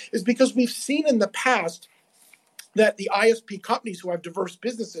neutrality, is because we've seen in the past that the ISP companies who have diverse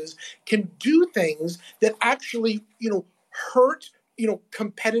businesses can do things that actually, hurt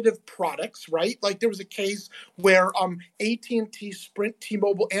competitive products, right? Like there was a case where AT&T, Sprint,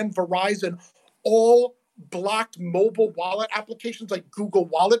 T-Mobile, and Verizon all blocked mobile wallet applications like Google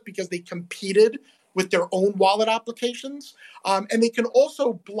Wallet because they competed with their own wallet applications. And they can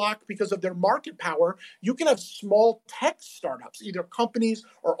also block, because of their market power, you can have small tech startups, either companies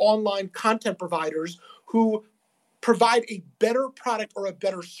or online content providers who provide a better product or a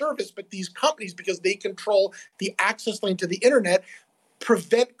better service, but these companies, because they control the access lane to the internet,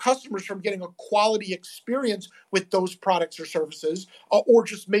 prevent customers from getting a quality experience with those products or services, or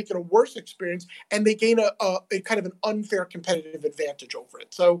just make it a worse experience, and they gain a kind of an unfair competitive advantage over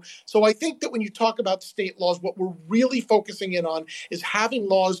it. So I think that when you talk about state laws, what we're really focusing in on is having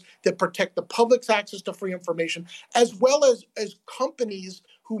laws that protect the public's access to free information, as well as companies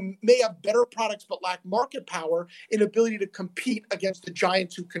who may have better products but lack market power in ability to compete against the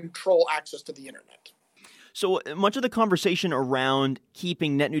giants who control access to the internet. So much of the conversation around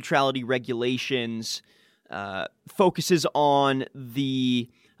keeping net neutrality regulations focuses on the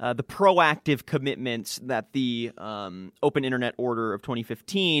proactive commitments that the Open Internet Order of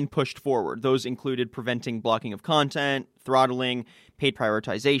 2015 pushed forward. Those included preventing blocking of content, throttling, paid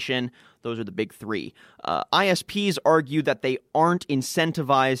prioritization. Those are the big three. ISPs argue that they aren't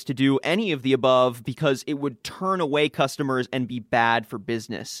incentivized to do any of the above because it would turn away customers and be bad for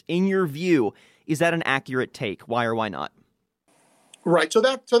business. In your view, is that an accurate take? Why or why not? Right. So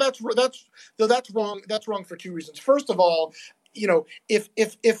that's wrong. That's wrong for two reasons. First of all,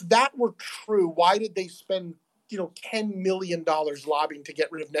 if that were true, why did they spend $10 million lobbying to get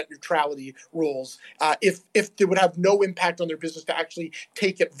rid of net neutrality rules if they would have no impact on their business to actually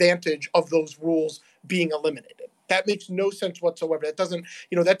take advantage of those rules being eliminated? That makes no sense whatsoever. That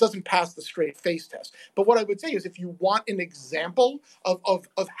doesn't pass the straight face test. But what I would say is, if you want an example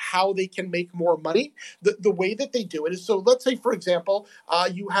of how they can make more money, the way that they do it is, so let's say, for example,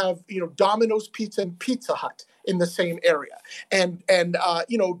 you have, Domino's Pizza and Pizza Hut in the same area. And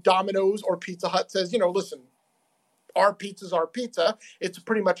Domino's or Pizza Hut says, listen, our pizza's our pizza. It's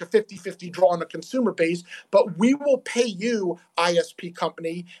pretty much a 50-50 draw on the consumer base, but we will pay you, ISP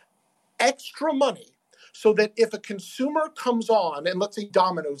company, extra money so that if a consumer comes on, and let's say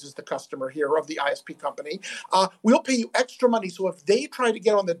Domino's is the customer here of the ISP company, we'll pay you extra money. So if they try to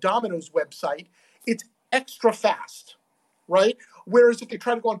get on the Domino's website, it's extra fast, right? Whereas if they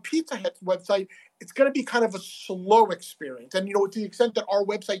try to go on Pizza Hut's website, it's going to be kind of a slow experience. And, to the extent that our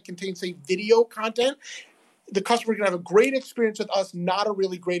website contains, say, video content, the customer can have a great experience with us, not a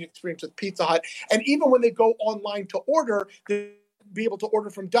really great experience with Pizza Hut. And even when they go online to order, they'll be able to order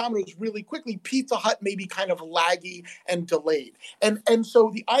from Domino's really quickly. Pizza Hut may be kind of laggy and delayed. And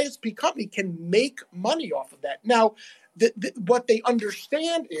so the ISP company can make money off of that. Now, what they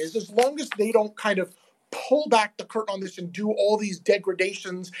understand is, as long as they don't kind of pull back the curtain on this and do all these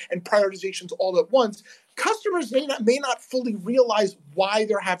degradations and prioritizations all at once, customers may not fully realize why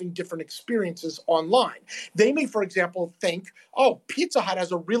they're having different experiences online. They may, for example, think, oh, Pizza Hut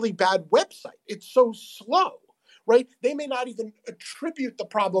has a really bad website. It's so slow, right? They may not even attribute the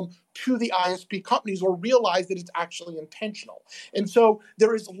problem to the ISP companies or realize that it's actually intentional. And so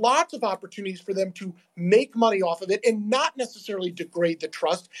there is lots of opportunities for them to make money off of it and not necessarily degrade the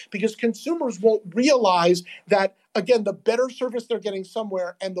trust, because consumers won't realize that, again, the better service they're getting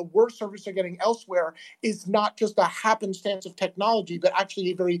somewhere and the worse service they're getting elsewhere is not just a happenstance of technology, but actually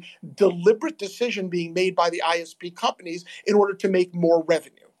a very deliberate decision being made by the ISP companies in order to make more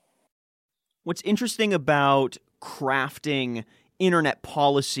revenue. What's interesting about crafting internet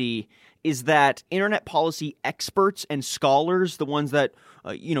policy is that internet policy experts and scholars, the ones that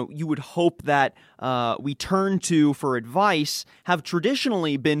you would hope that we turn to for advice, have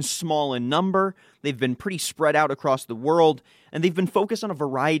traditionally been small in number. They've been pretty spread out across the world, and they've been focused on a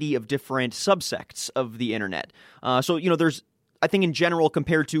variety of different subsects of the internet. So there's, I think, in general,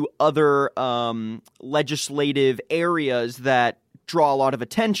 compared to other legislative areas that draw a lot of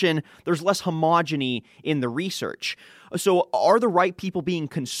attention, there's less homogeny in the research. So are the right people being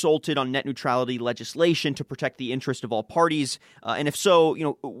consulted on net neutrality legislation to protect the interest of all parties? And if so,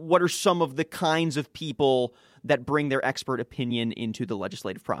 what are some of the kinds of people that bring their expert opinion into the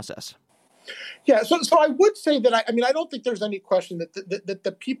legislative process? Yeah, so I would say that I don't think there's any question that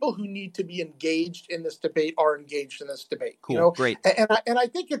the people who need to be engaged in this debate are engaged in this debate. Cool, great. And I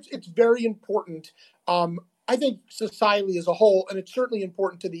think it's very important. I think society as a whole, and it's certainly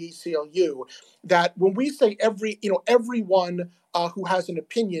important to the ACLU, that when we say everyone who has an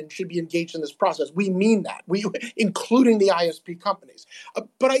opinion should be engaged in this process, we mean that, including the ISP companies.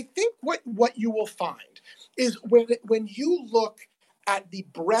 But I think what you will find is when you look at the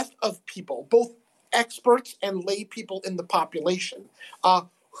breadth of people, both experts and lay people in the population,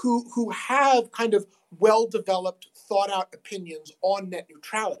 who have kind of well-developed, thought-out opinions on net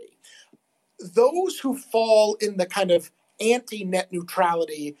neutrality, those who fall in the kind of anti-net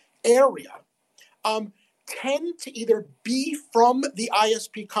neutrality area tend to either be from the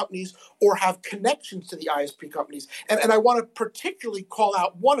ISP companies or have connections to the ISP companies. And I want to particularly call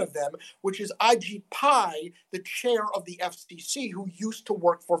out one of them, which is Ajit Pai, the chair of the FCC, who used to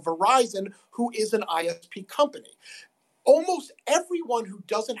work for Verizon, who is an ISP company. Almost everyone who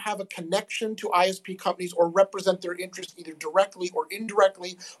doesn't have a connection to ISP companies or represent their interests either directly or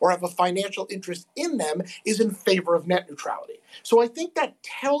indirectly or have a financial interest in them is in favor of net neutrality. So I think that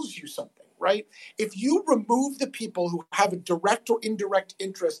tells you something, right? If you remove the people who have a direct or indirect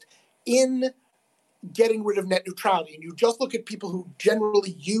interest in getting rid of net neutrality, and you just look at people who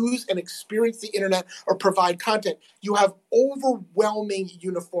generally use and experience the internet or provide content, you have overwhelming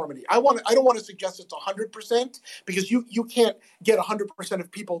uniformity. I don't want to suggest it's 100%, because you can't get 100%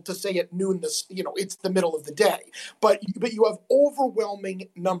 of people to say at noon it's the middle of the day. But you have overwhelming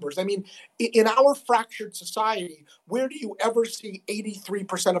numbers. I mean, in our fractured society, where do you ever see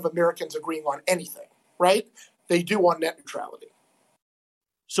 83% of Americans agreeing on anything, right? They do on net neutrality.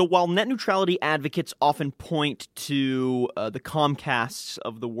 So while net neutrality advocates often point to the Comcasts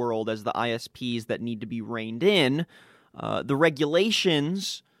of the world as the ISPs that need to be reined in, the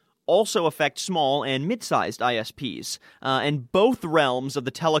regulations also affect small and mid-sized ISPs. And both realms of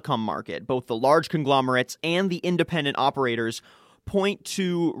the telecom market, both the large conglomerates and the independent operators, point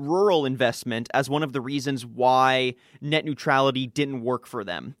to rural investment as one of the reasons why net neutrality didn't work for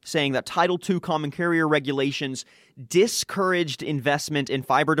them, saying that Title II common carrier regulations discouraged investment in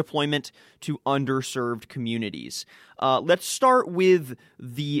fiber deployment to underserved communities. Let's start with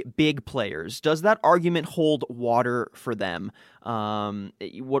the big players. Does that argument hold water for them?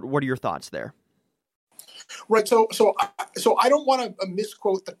 What are your thoughts there? Right. So I don't want to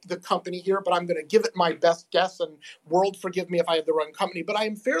misquote the company here, but I'm going to give it my best guess, and world forgive me if I have the wrong company, but I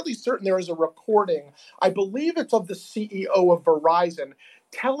am fairly certain there is a recording, I believe it's of the CEO of Verizon,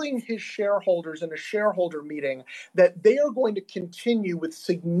 telling his shareholders in a shareholder meeting that they are going to continue with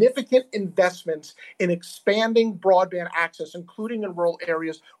significant investments in expanding broadband access, including in rural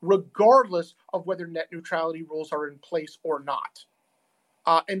areas, regardless of whether net neutrality rules are in place or not.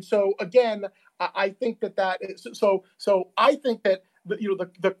 And so, again, I think that is so. I think that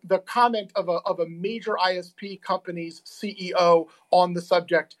the comment of a major ISP company's CEO on the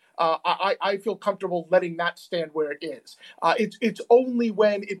subject, I feel comfortable letting that stand where it is. It's only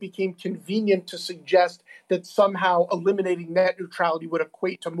when it became convenient to suggest that somehow eliminating net neutrality would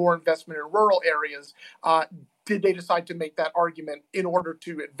equate to more investment in rural areas did they decide to make that argument in order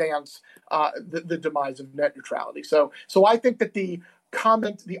to advance the demise of net neutrality. So I think that the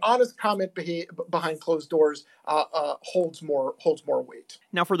honest comment behind closed doors holds more weight.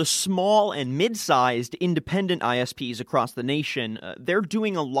 Now, for the small and mid-sized independent ISPs across the nation, they're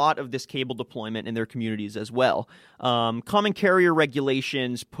doing a lot of this cable deployment in their communities as well. Common carrier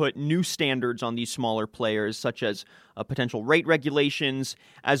regulations put new standards on these smaller players, such as potential rate regulations,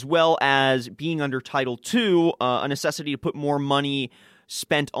 as well as being under Title II, a necessity to put more money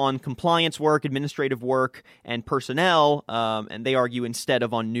spent on compliance work, administrative work, and personnel, and they argue instead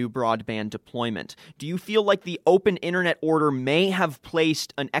of on new broadband deployment. Do you feel like the open internet order may have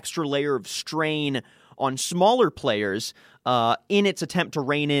placed an extra layer of strain on smaller players in its attempt to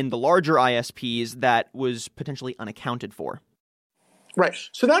rein in the larger ISPs that was potentially unaccounted for? Right.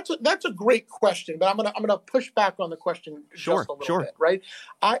 So that's a great question, but I'm gonna push back on the question just a little bit. Right.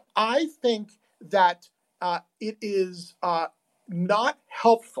 I think that it is not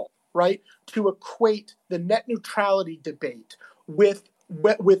helpful, right, to equate the net neutrality debate with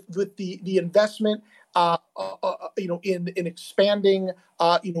the investment, in expanding,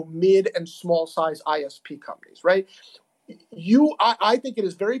 mid and small size ISP companies, right? I think it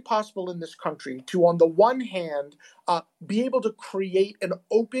is very possible in this country to, on the one hand, be able to create an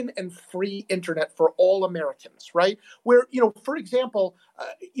open and free internet for all Americans, right? Where, for example,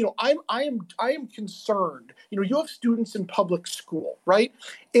 I am concerned. You have students in public school, right?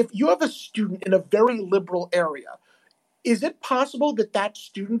 If you have a student in a very liberal area, is it possible that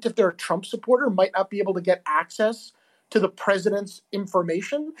student, if they're a Trump supporter, might not be able to get access to the president's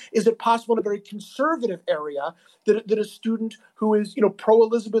information? Is it possible in a very conservative area that a student who is,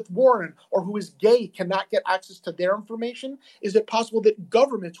 pro-Elizabeth Warren or who is gay cannot get access to their information? Is it possible that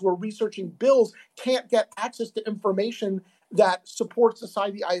governments who are researching bills can't get access to information that supports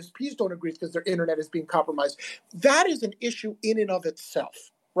society ISPs don't agree because their internet is being compromised? That is an issue in and of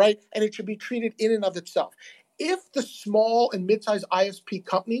itself, right? And it should be treated in and of itself. If the small and mid-sized ISP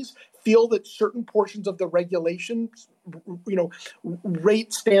companies feel that certain portions of the regulations,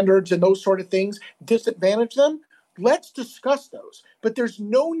 rate standards and those sort of things disadvantage them, let's discuss those. But there's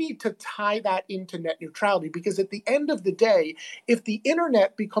no need to tie that into net neutrality, because at the end of the day, if the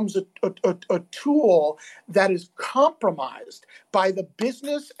internet becomes a tool that is compromised by the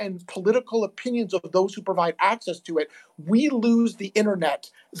business and political opinions of those who provide access to it, we lose the internet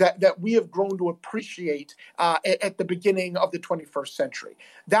that we have grown to appreciate at the beginning of the 21st century.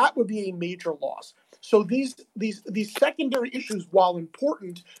 That would be a major loss. So these secondary issues, while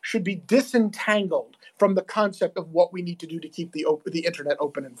important, should be disentangled from the concept of what we need to do to keep the internet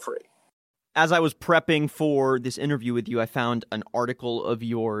open and free. As I was prepping for this interview with you, I found an article of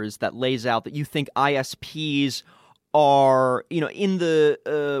yours that lays out that you think ISPs are, in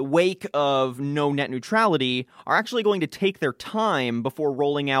the wake of no net neutrality, are actually going to take their time before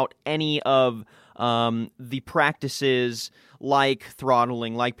rolling out any of the practices like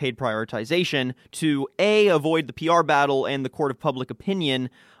throttling, like paid prioritization, to avoid the PR battle and the court of public opinion,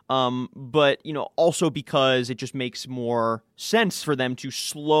 but also because it just makes more sense for them to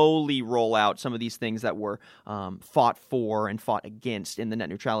slowly roll out some of these things that were fought for and fought against in the net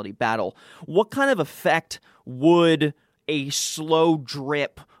neutrality battle. What kind of effect would a slow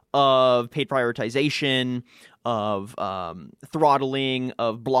drip of paid prioritization, of throttling,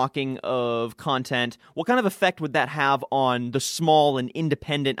 of blocking of content, what kind of effect would that have on the small and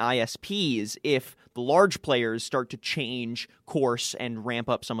independent ISPs if the large players start to change course and ramp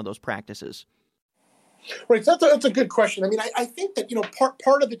up some of those practices? Right, so that's a good question. I mean, I think that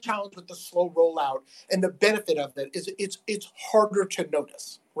part of the challenge with the slow rollout and the benefit of it is it's harder to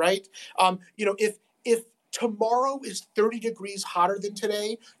notice, right? If tomorrow is 30 degrees hotter than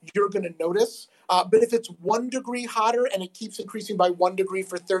today, you're going to notice. But if it's 1 degree hotter and it keeps increasing by 1 degree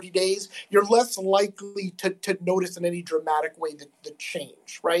for 30 days, you're less likely to notice in any dramatic way the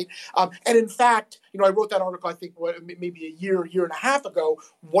change, right? And in fact, I wrote that article, I think, maybe a year and a half ago.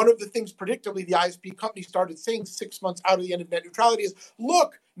 One of the things, predictably, the ISP company started saying 6 months out of the end of net neutrality is,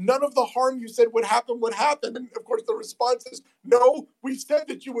 look, none of the harm you said would happen would happen. And of course, the response is, no, we said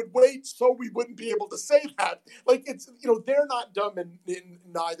that you would wait so we wouldn't be able to say that. Like, it's, they're not dumb and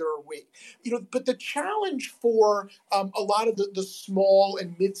neither are we. But the challenge for a lot of the small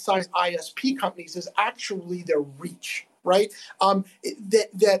and mid-sized ISP companies is actually their reach, right?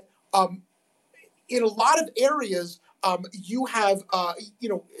 In a lot of areas, you have,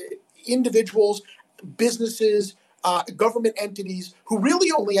 individuals, businesses, government entities who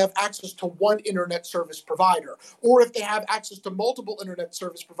really only have access to one internet service provider. Or if they have access to multiple internet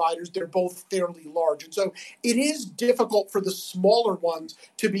service providers, they're both fairly large. And so it is difficult for the smaller ones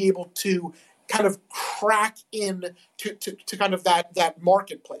to be able to kind of crack in to kind of that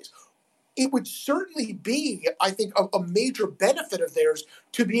marketplace. It would certainly be, I think, a major benefit of theirs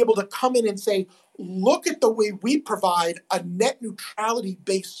to be able to come in and say, look at the way we provide a net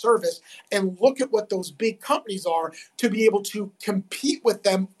neutrality-based service and look at what those big companies are to be able to compete with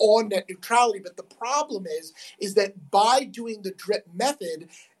them on net neutrality. But the problem is that by doing the drip method,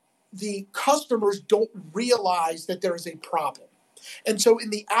 the customers don't realize that there is a problem. And so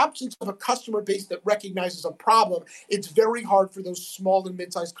in the absence of a customer base that recognizes a problem, it's very hard for those small and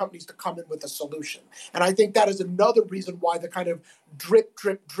mid-sized companies to come in with a solution. And I think that is another reason why the kind of drip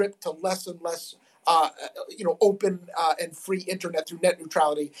to less and less open and free internet through net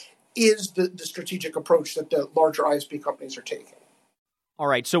neutrality is the strategic approach that the larger ISP companies are taking. All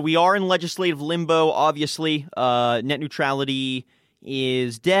right, so we are in legislative limbo, obviously. Net neutrality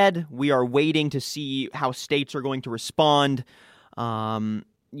is dead. We are waiting to see how states are going to respond.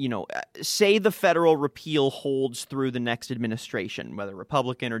 Say the federal repeal holds through the next administration, whether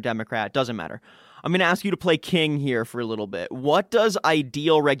Republican or Democrat, doesn't matter. I'm going to ask you to play king here for a little bit. What does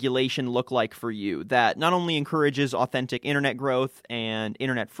ideal regulation look like for you that not only encourages authentic internet growth and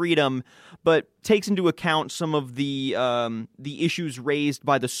internet freedom, but takes into account some of the issues raised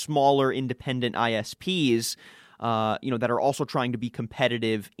by the smaller independent ISPs, that are also trying to be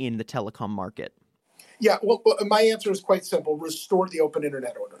competitive in the telecom market? Yeah, well, my answer is quite simple. Restore the open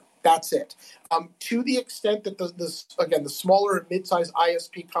internet order. That's it. To the extent that the smaller and mid-sized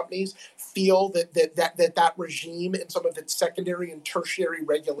ISP companies feel that regime and some of its secondary and tertiary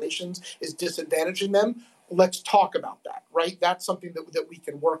regulations is disadvantaging them, let's talk about that, right? That's something that we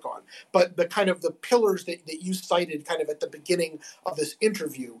can work on. But the kind of the pillars that you cited kind of at the beginning of this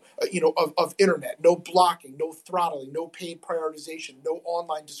interview, of internet, no blocking, no throttling, no paid prioritization, no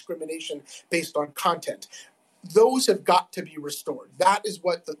online discrimination based on content. Those have got to be restored. That is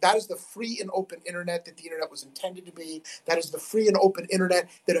the free and open internet that the internet was intended to be. That is the free and open internet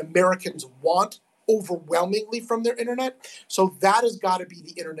that Americans want overwhelmingly from their internet. So that has got to be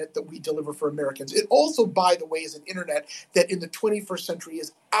the internet that we deliver for Americans. It also, by the way, is an internet that in the 21st century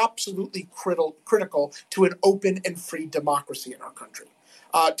is absolutely critical to an open and free democracy in our country,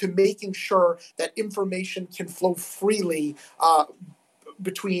 to making sure that information can flow freely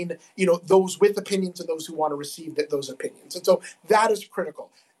between those with opinions and those who want to receive those opinions. And so that is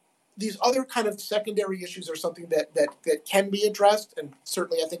critical. These other kind of secondary issues are something that can be addressed, and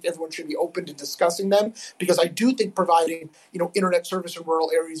certainly I think everyone should be open to discussing them, because I do think providing internet service in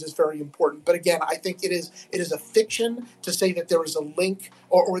rural areas is very important. But again, I think it is a fiction to say that there is a link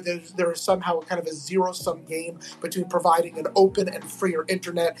or there is somehow kind of a zero-sum game between providing an open and freer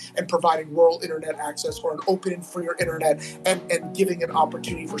internet and providing rural internet access, or an open and freer internet and giving an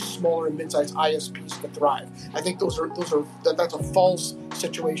opportunity for smaller and mid-sized ISPs to thrive. I think that's a false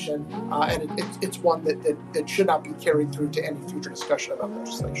situation. And it's one that should not be carried through to any future discussion about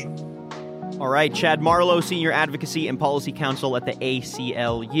legislation. All right, Chad Marlowe, Senior Advocacy and Policy Counsel at the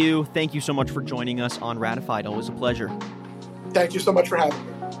ACLU. Thank you so much for joining us on Ratified. Always a pleasure. Thank you so much for having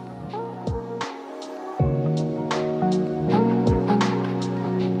me.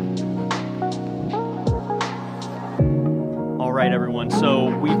 All right, everyone.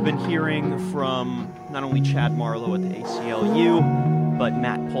 So we've been hearing from not only Chad Marlowe at the ACLU, but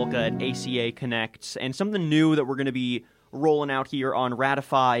Matt Polka at ACA Connects. And something new that we're going to be rolling out here on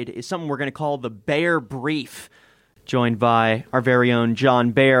Ratified is something we're going to call the Bear Brief, joined by our very own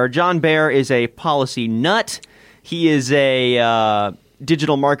John Bear. John Bear is a policy nut. He is a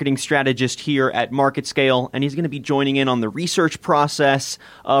digital marketing strategist here at MarketScale, and he's going to be joining in on the research process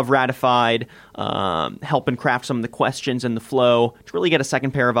of Ratified, helping craft some of the questions and the flow to really get a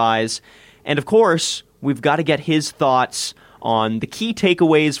second pair of eyes. And of course, we've got to get his thoughts on the key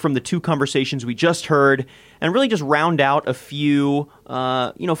takeaways from the two conversations we just heard, and really just round out a few,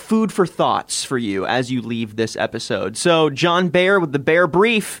 food for thoughts for you as you leave this episode. So, John Baer with the Baer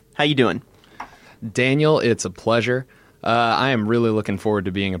Brief, how you doing? Daniel, it's a pleasure. I am really looking forward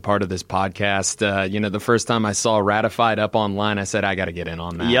to being a part of this podcast. The first time I saw Ratified up online, I said, I got to get in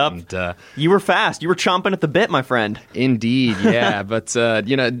on that. Yep. And, you were fast. You were chomping at the bit, my friend. Indeed, yeah. But,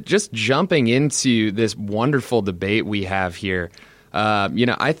 just jumping into this wonderful debate we have here,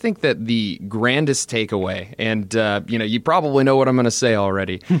 I think that the grandest takeaway, and, you probably know what I'm going to say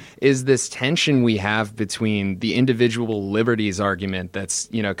already, is this tension we have between the individual liberties argument that's,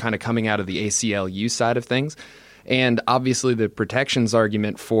 kind of coming out of the ACLU side of things, and obviously the protections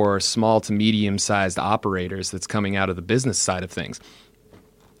argument for small to medium-sized operators that's coming out of the business side of things.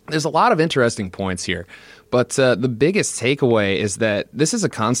 There's a lot of interesting points here, but the biggest takeaway is that this is a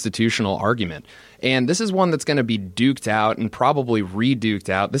constitutional argument, and this is one that's going to be duked out and probably re-duked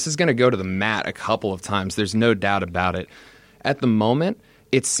out. This is going to go to the mat a couple of times. There's no doubt about it. At the moment,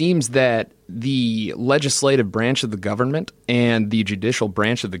 it seems that the legislative branch of the government and the judicial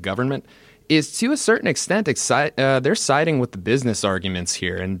branch of the government is to a certain extent, they're siding with the business arguments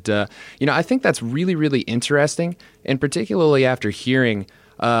here. And, I think that's really, really interesting, and particularly after hearing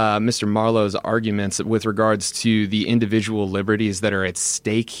Mr. Marlowe's arguments with regards to the individual liberties that are at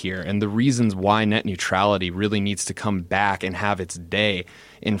stake here and the reasons why net neutrality really needs to come back and have its day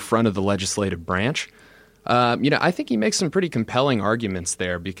in front of the legislative branch. I think he makes some pretty compelling arguments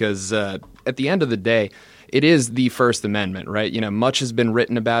there because at the end of the day, it is the First Amendment, right? Much has been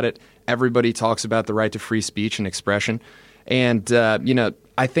written about it. Everybody talks about the right to free speech and expression. And,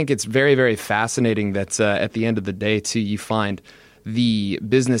 I think it's very, very fascinating that at the end of the day, too, you find the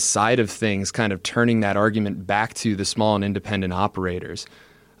business side of things kind of turning that argument back to the small and independent operators.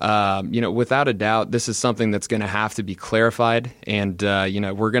 Without a doubt, this is something that's going to have to be clarified. And,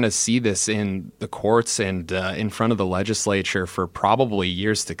 we're going to see this in the courts and in front of the legislature for probably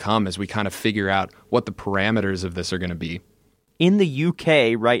years to come as we kind of figure out what the parameters of this are going to be. In the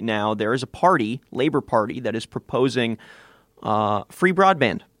UK right now, there is a party, Labour Party, that is proposing free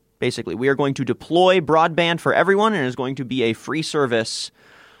broadband. Basically, we are going to deploy broadband for everyone, and it is going to be a free service.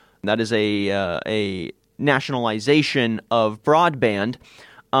 That is a nationalization of broadband.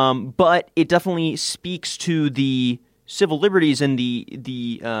 But it definitely speaks to the civil liberties and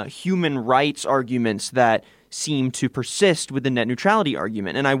the human rights arguments that seem to persist with the net neutrality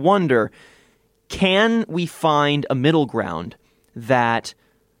argument. And I wonder, can we find a middle ground that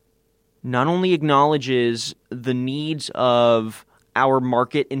not only acknowledges the needs of our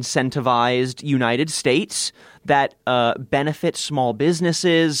market incentivized United States, that benefit small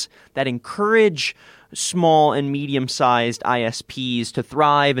businesses, that encourage small and medium-sized ISPs to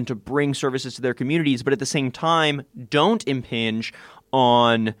thrive and to bring services to their communities, but at the same time don't impinge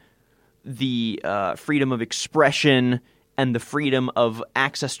on the freedom of expression and the freedom of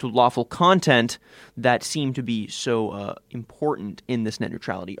access to lawful content that seem to be so important in this net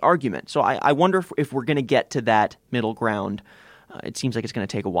neutrality argument. So I wonder if we're going to get to that middle ground. It seems like it's going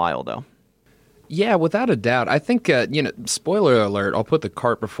to take a while, though. Yeah, without a doubt. I think, spoiler alert, I'll put the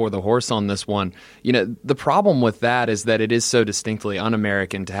cart before the horse on this one. The problem with that is that it is so distinctly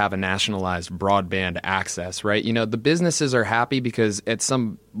un-American to have a nationalized broadband access, right? The businesses are happy because at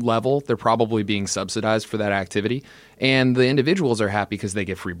some level, they're probably being subsidized for that activity. And the individuals are happy because they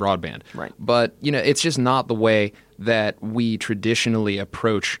get free broadband. Right. But, it's just not the way that we traditionally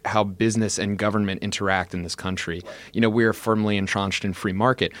approach how business and government interact in this country. We're firmly entrenched in free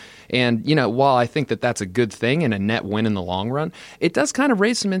market. And, while I think that that's a good thing and a net win in the long run, it does kind of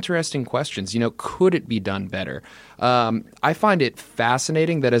raise some interesting questions. Could it be done better? I find it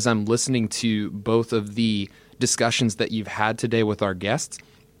fascinating that as I'm listening to both of the discussions that you've had today with our guests,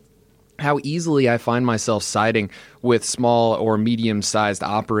 how easily I find myself siding with small or medium-sized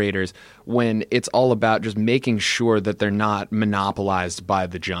operators when it's all about just making sure that they're not monopolized by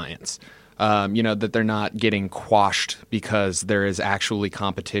the giants. That they're not getting quashed because there is actually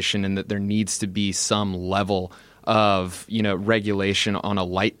competition and that there needs to be some level of, regulation on a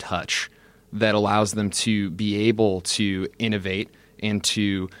light touch that allows them to be able to innovate and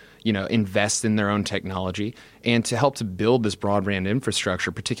to invest in their own technology and to help to build this broadband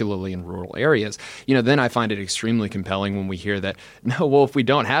infrastructure, particularly in rural areas. Then I find it extremely compelling when we hear that, if we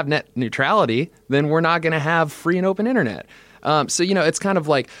don't have net neutrality, then we're not going to have free and open internet. So it's kind of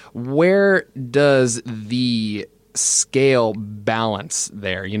like, where does the scale balance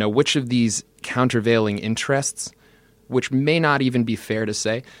there? You know, which of these countervailing interests, which may not even be fair to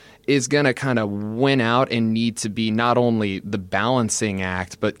say, is going to kind of win out and need to be not only the balancing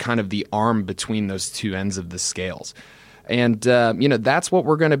act, but kind of the arm between those two ends of the scales. And, that's what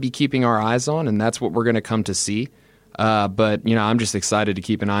we're going to be keeping our eyes on, and that's what we're going to come to see. But, I'm just excited to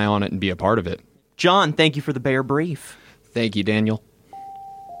keep an eye on it and be a part of it. John, thank you for the Bear Brief. Thank you, Daniel.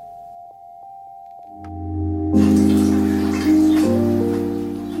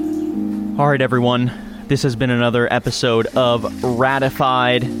 All right, everyone. This has been another episode of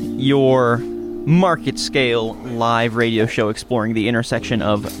Ratified, your market scale live radio show exploring the intersection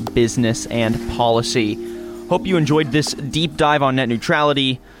of business and policy. Hope you enjoyed this deep dive on net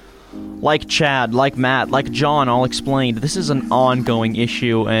neutrality. Like Chad, like Matt, like John all explained, this is an ongoing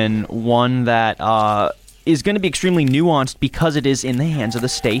issue and one that is going to be extremely nuanced because it is in the hands of the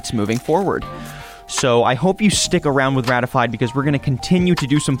states moving forward. So I hope you stick around with Ratified because we're going to continue to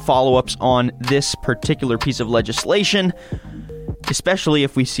do some follow-ups on this particular piece of legislation, especially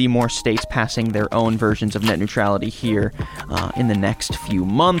if we see more states passing their own versions of net neutrality here in the next few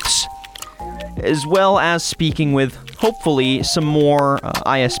months, as well as speaking with, hopefully, some more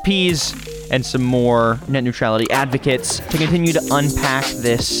ISPs and some more net neutrality advocates to continue to unpack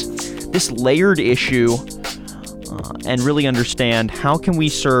this layered issue and really understand how can we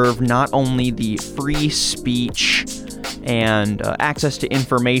serve not only the free speech and access to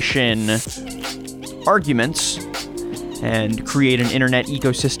information arguments and create an internet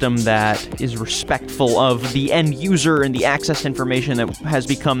ecosystem that is respectful of the end user and the access to information that has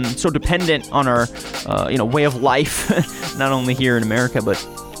become so dependent on our way of life, not only here in America but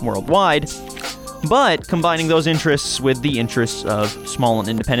worldwide. But combining those interests with the interests of small and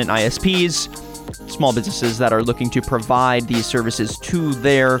independent ISPs, small businesses that are looking to provide these services to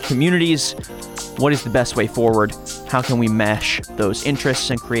their communities, what is the best way forward? How can we mesh those interests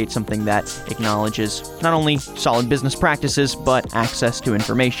and create something that acknowledges not only solid business practices, but access to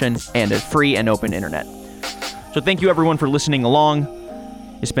information and a free and open internet? So thank you everyone for listening along.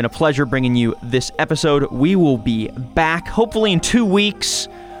 It's been a pleasure bringing you this episode. We will be back hopefully in 2 weeks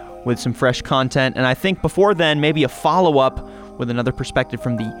with some fresh content. And I think before then, maybe a follow-up with another perspective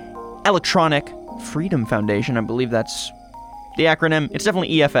from the Electronic Freedom Foundation. I believe that's the acronym. It's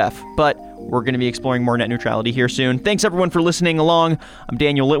definitely EFF, but we're going to be exploring more net neutrality here soon. Thanks everyone for listening along. I'm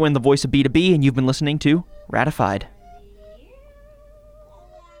Daniel Litwin, the voice of B2B, and you've been listening to Ratified.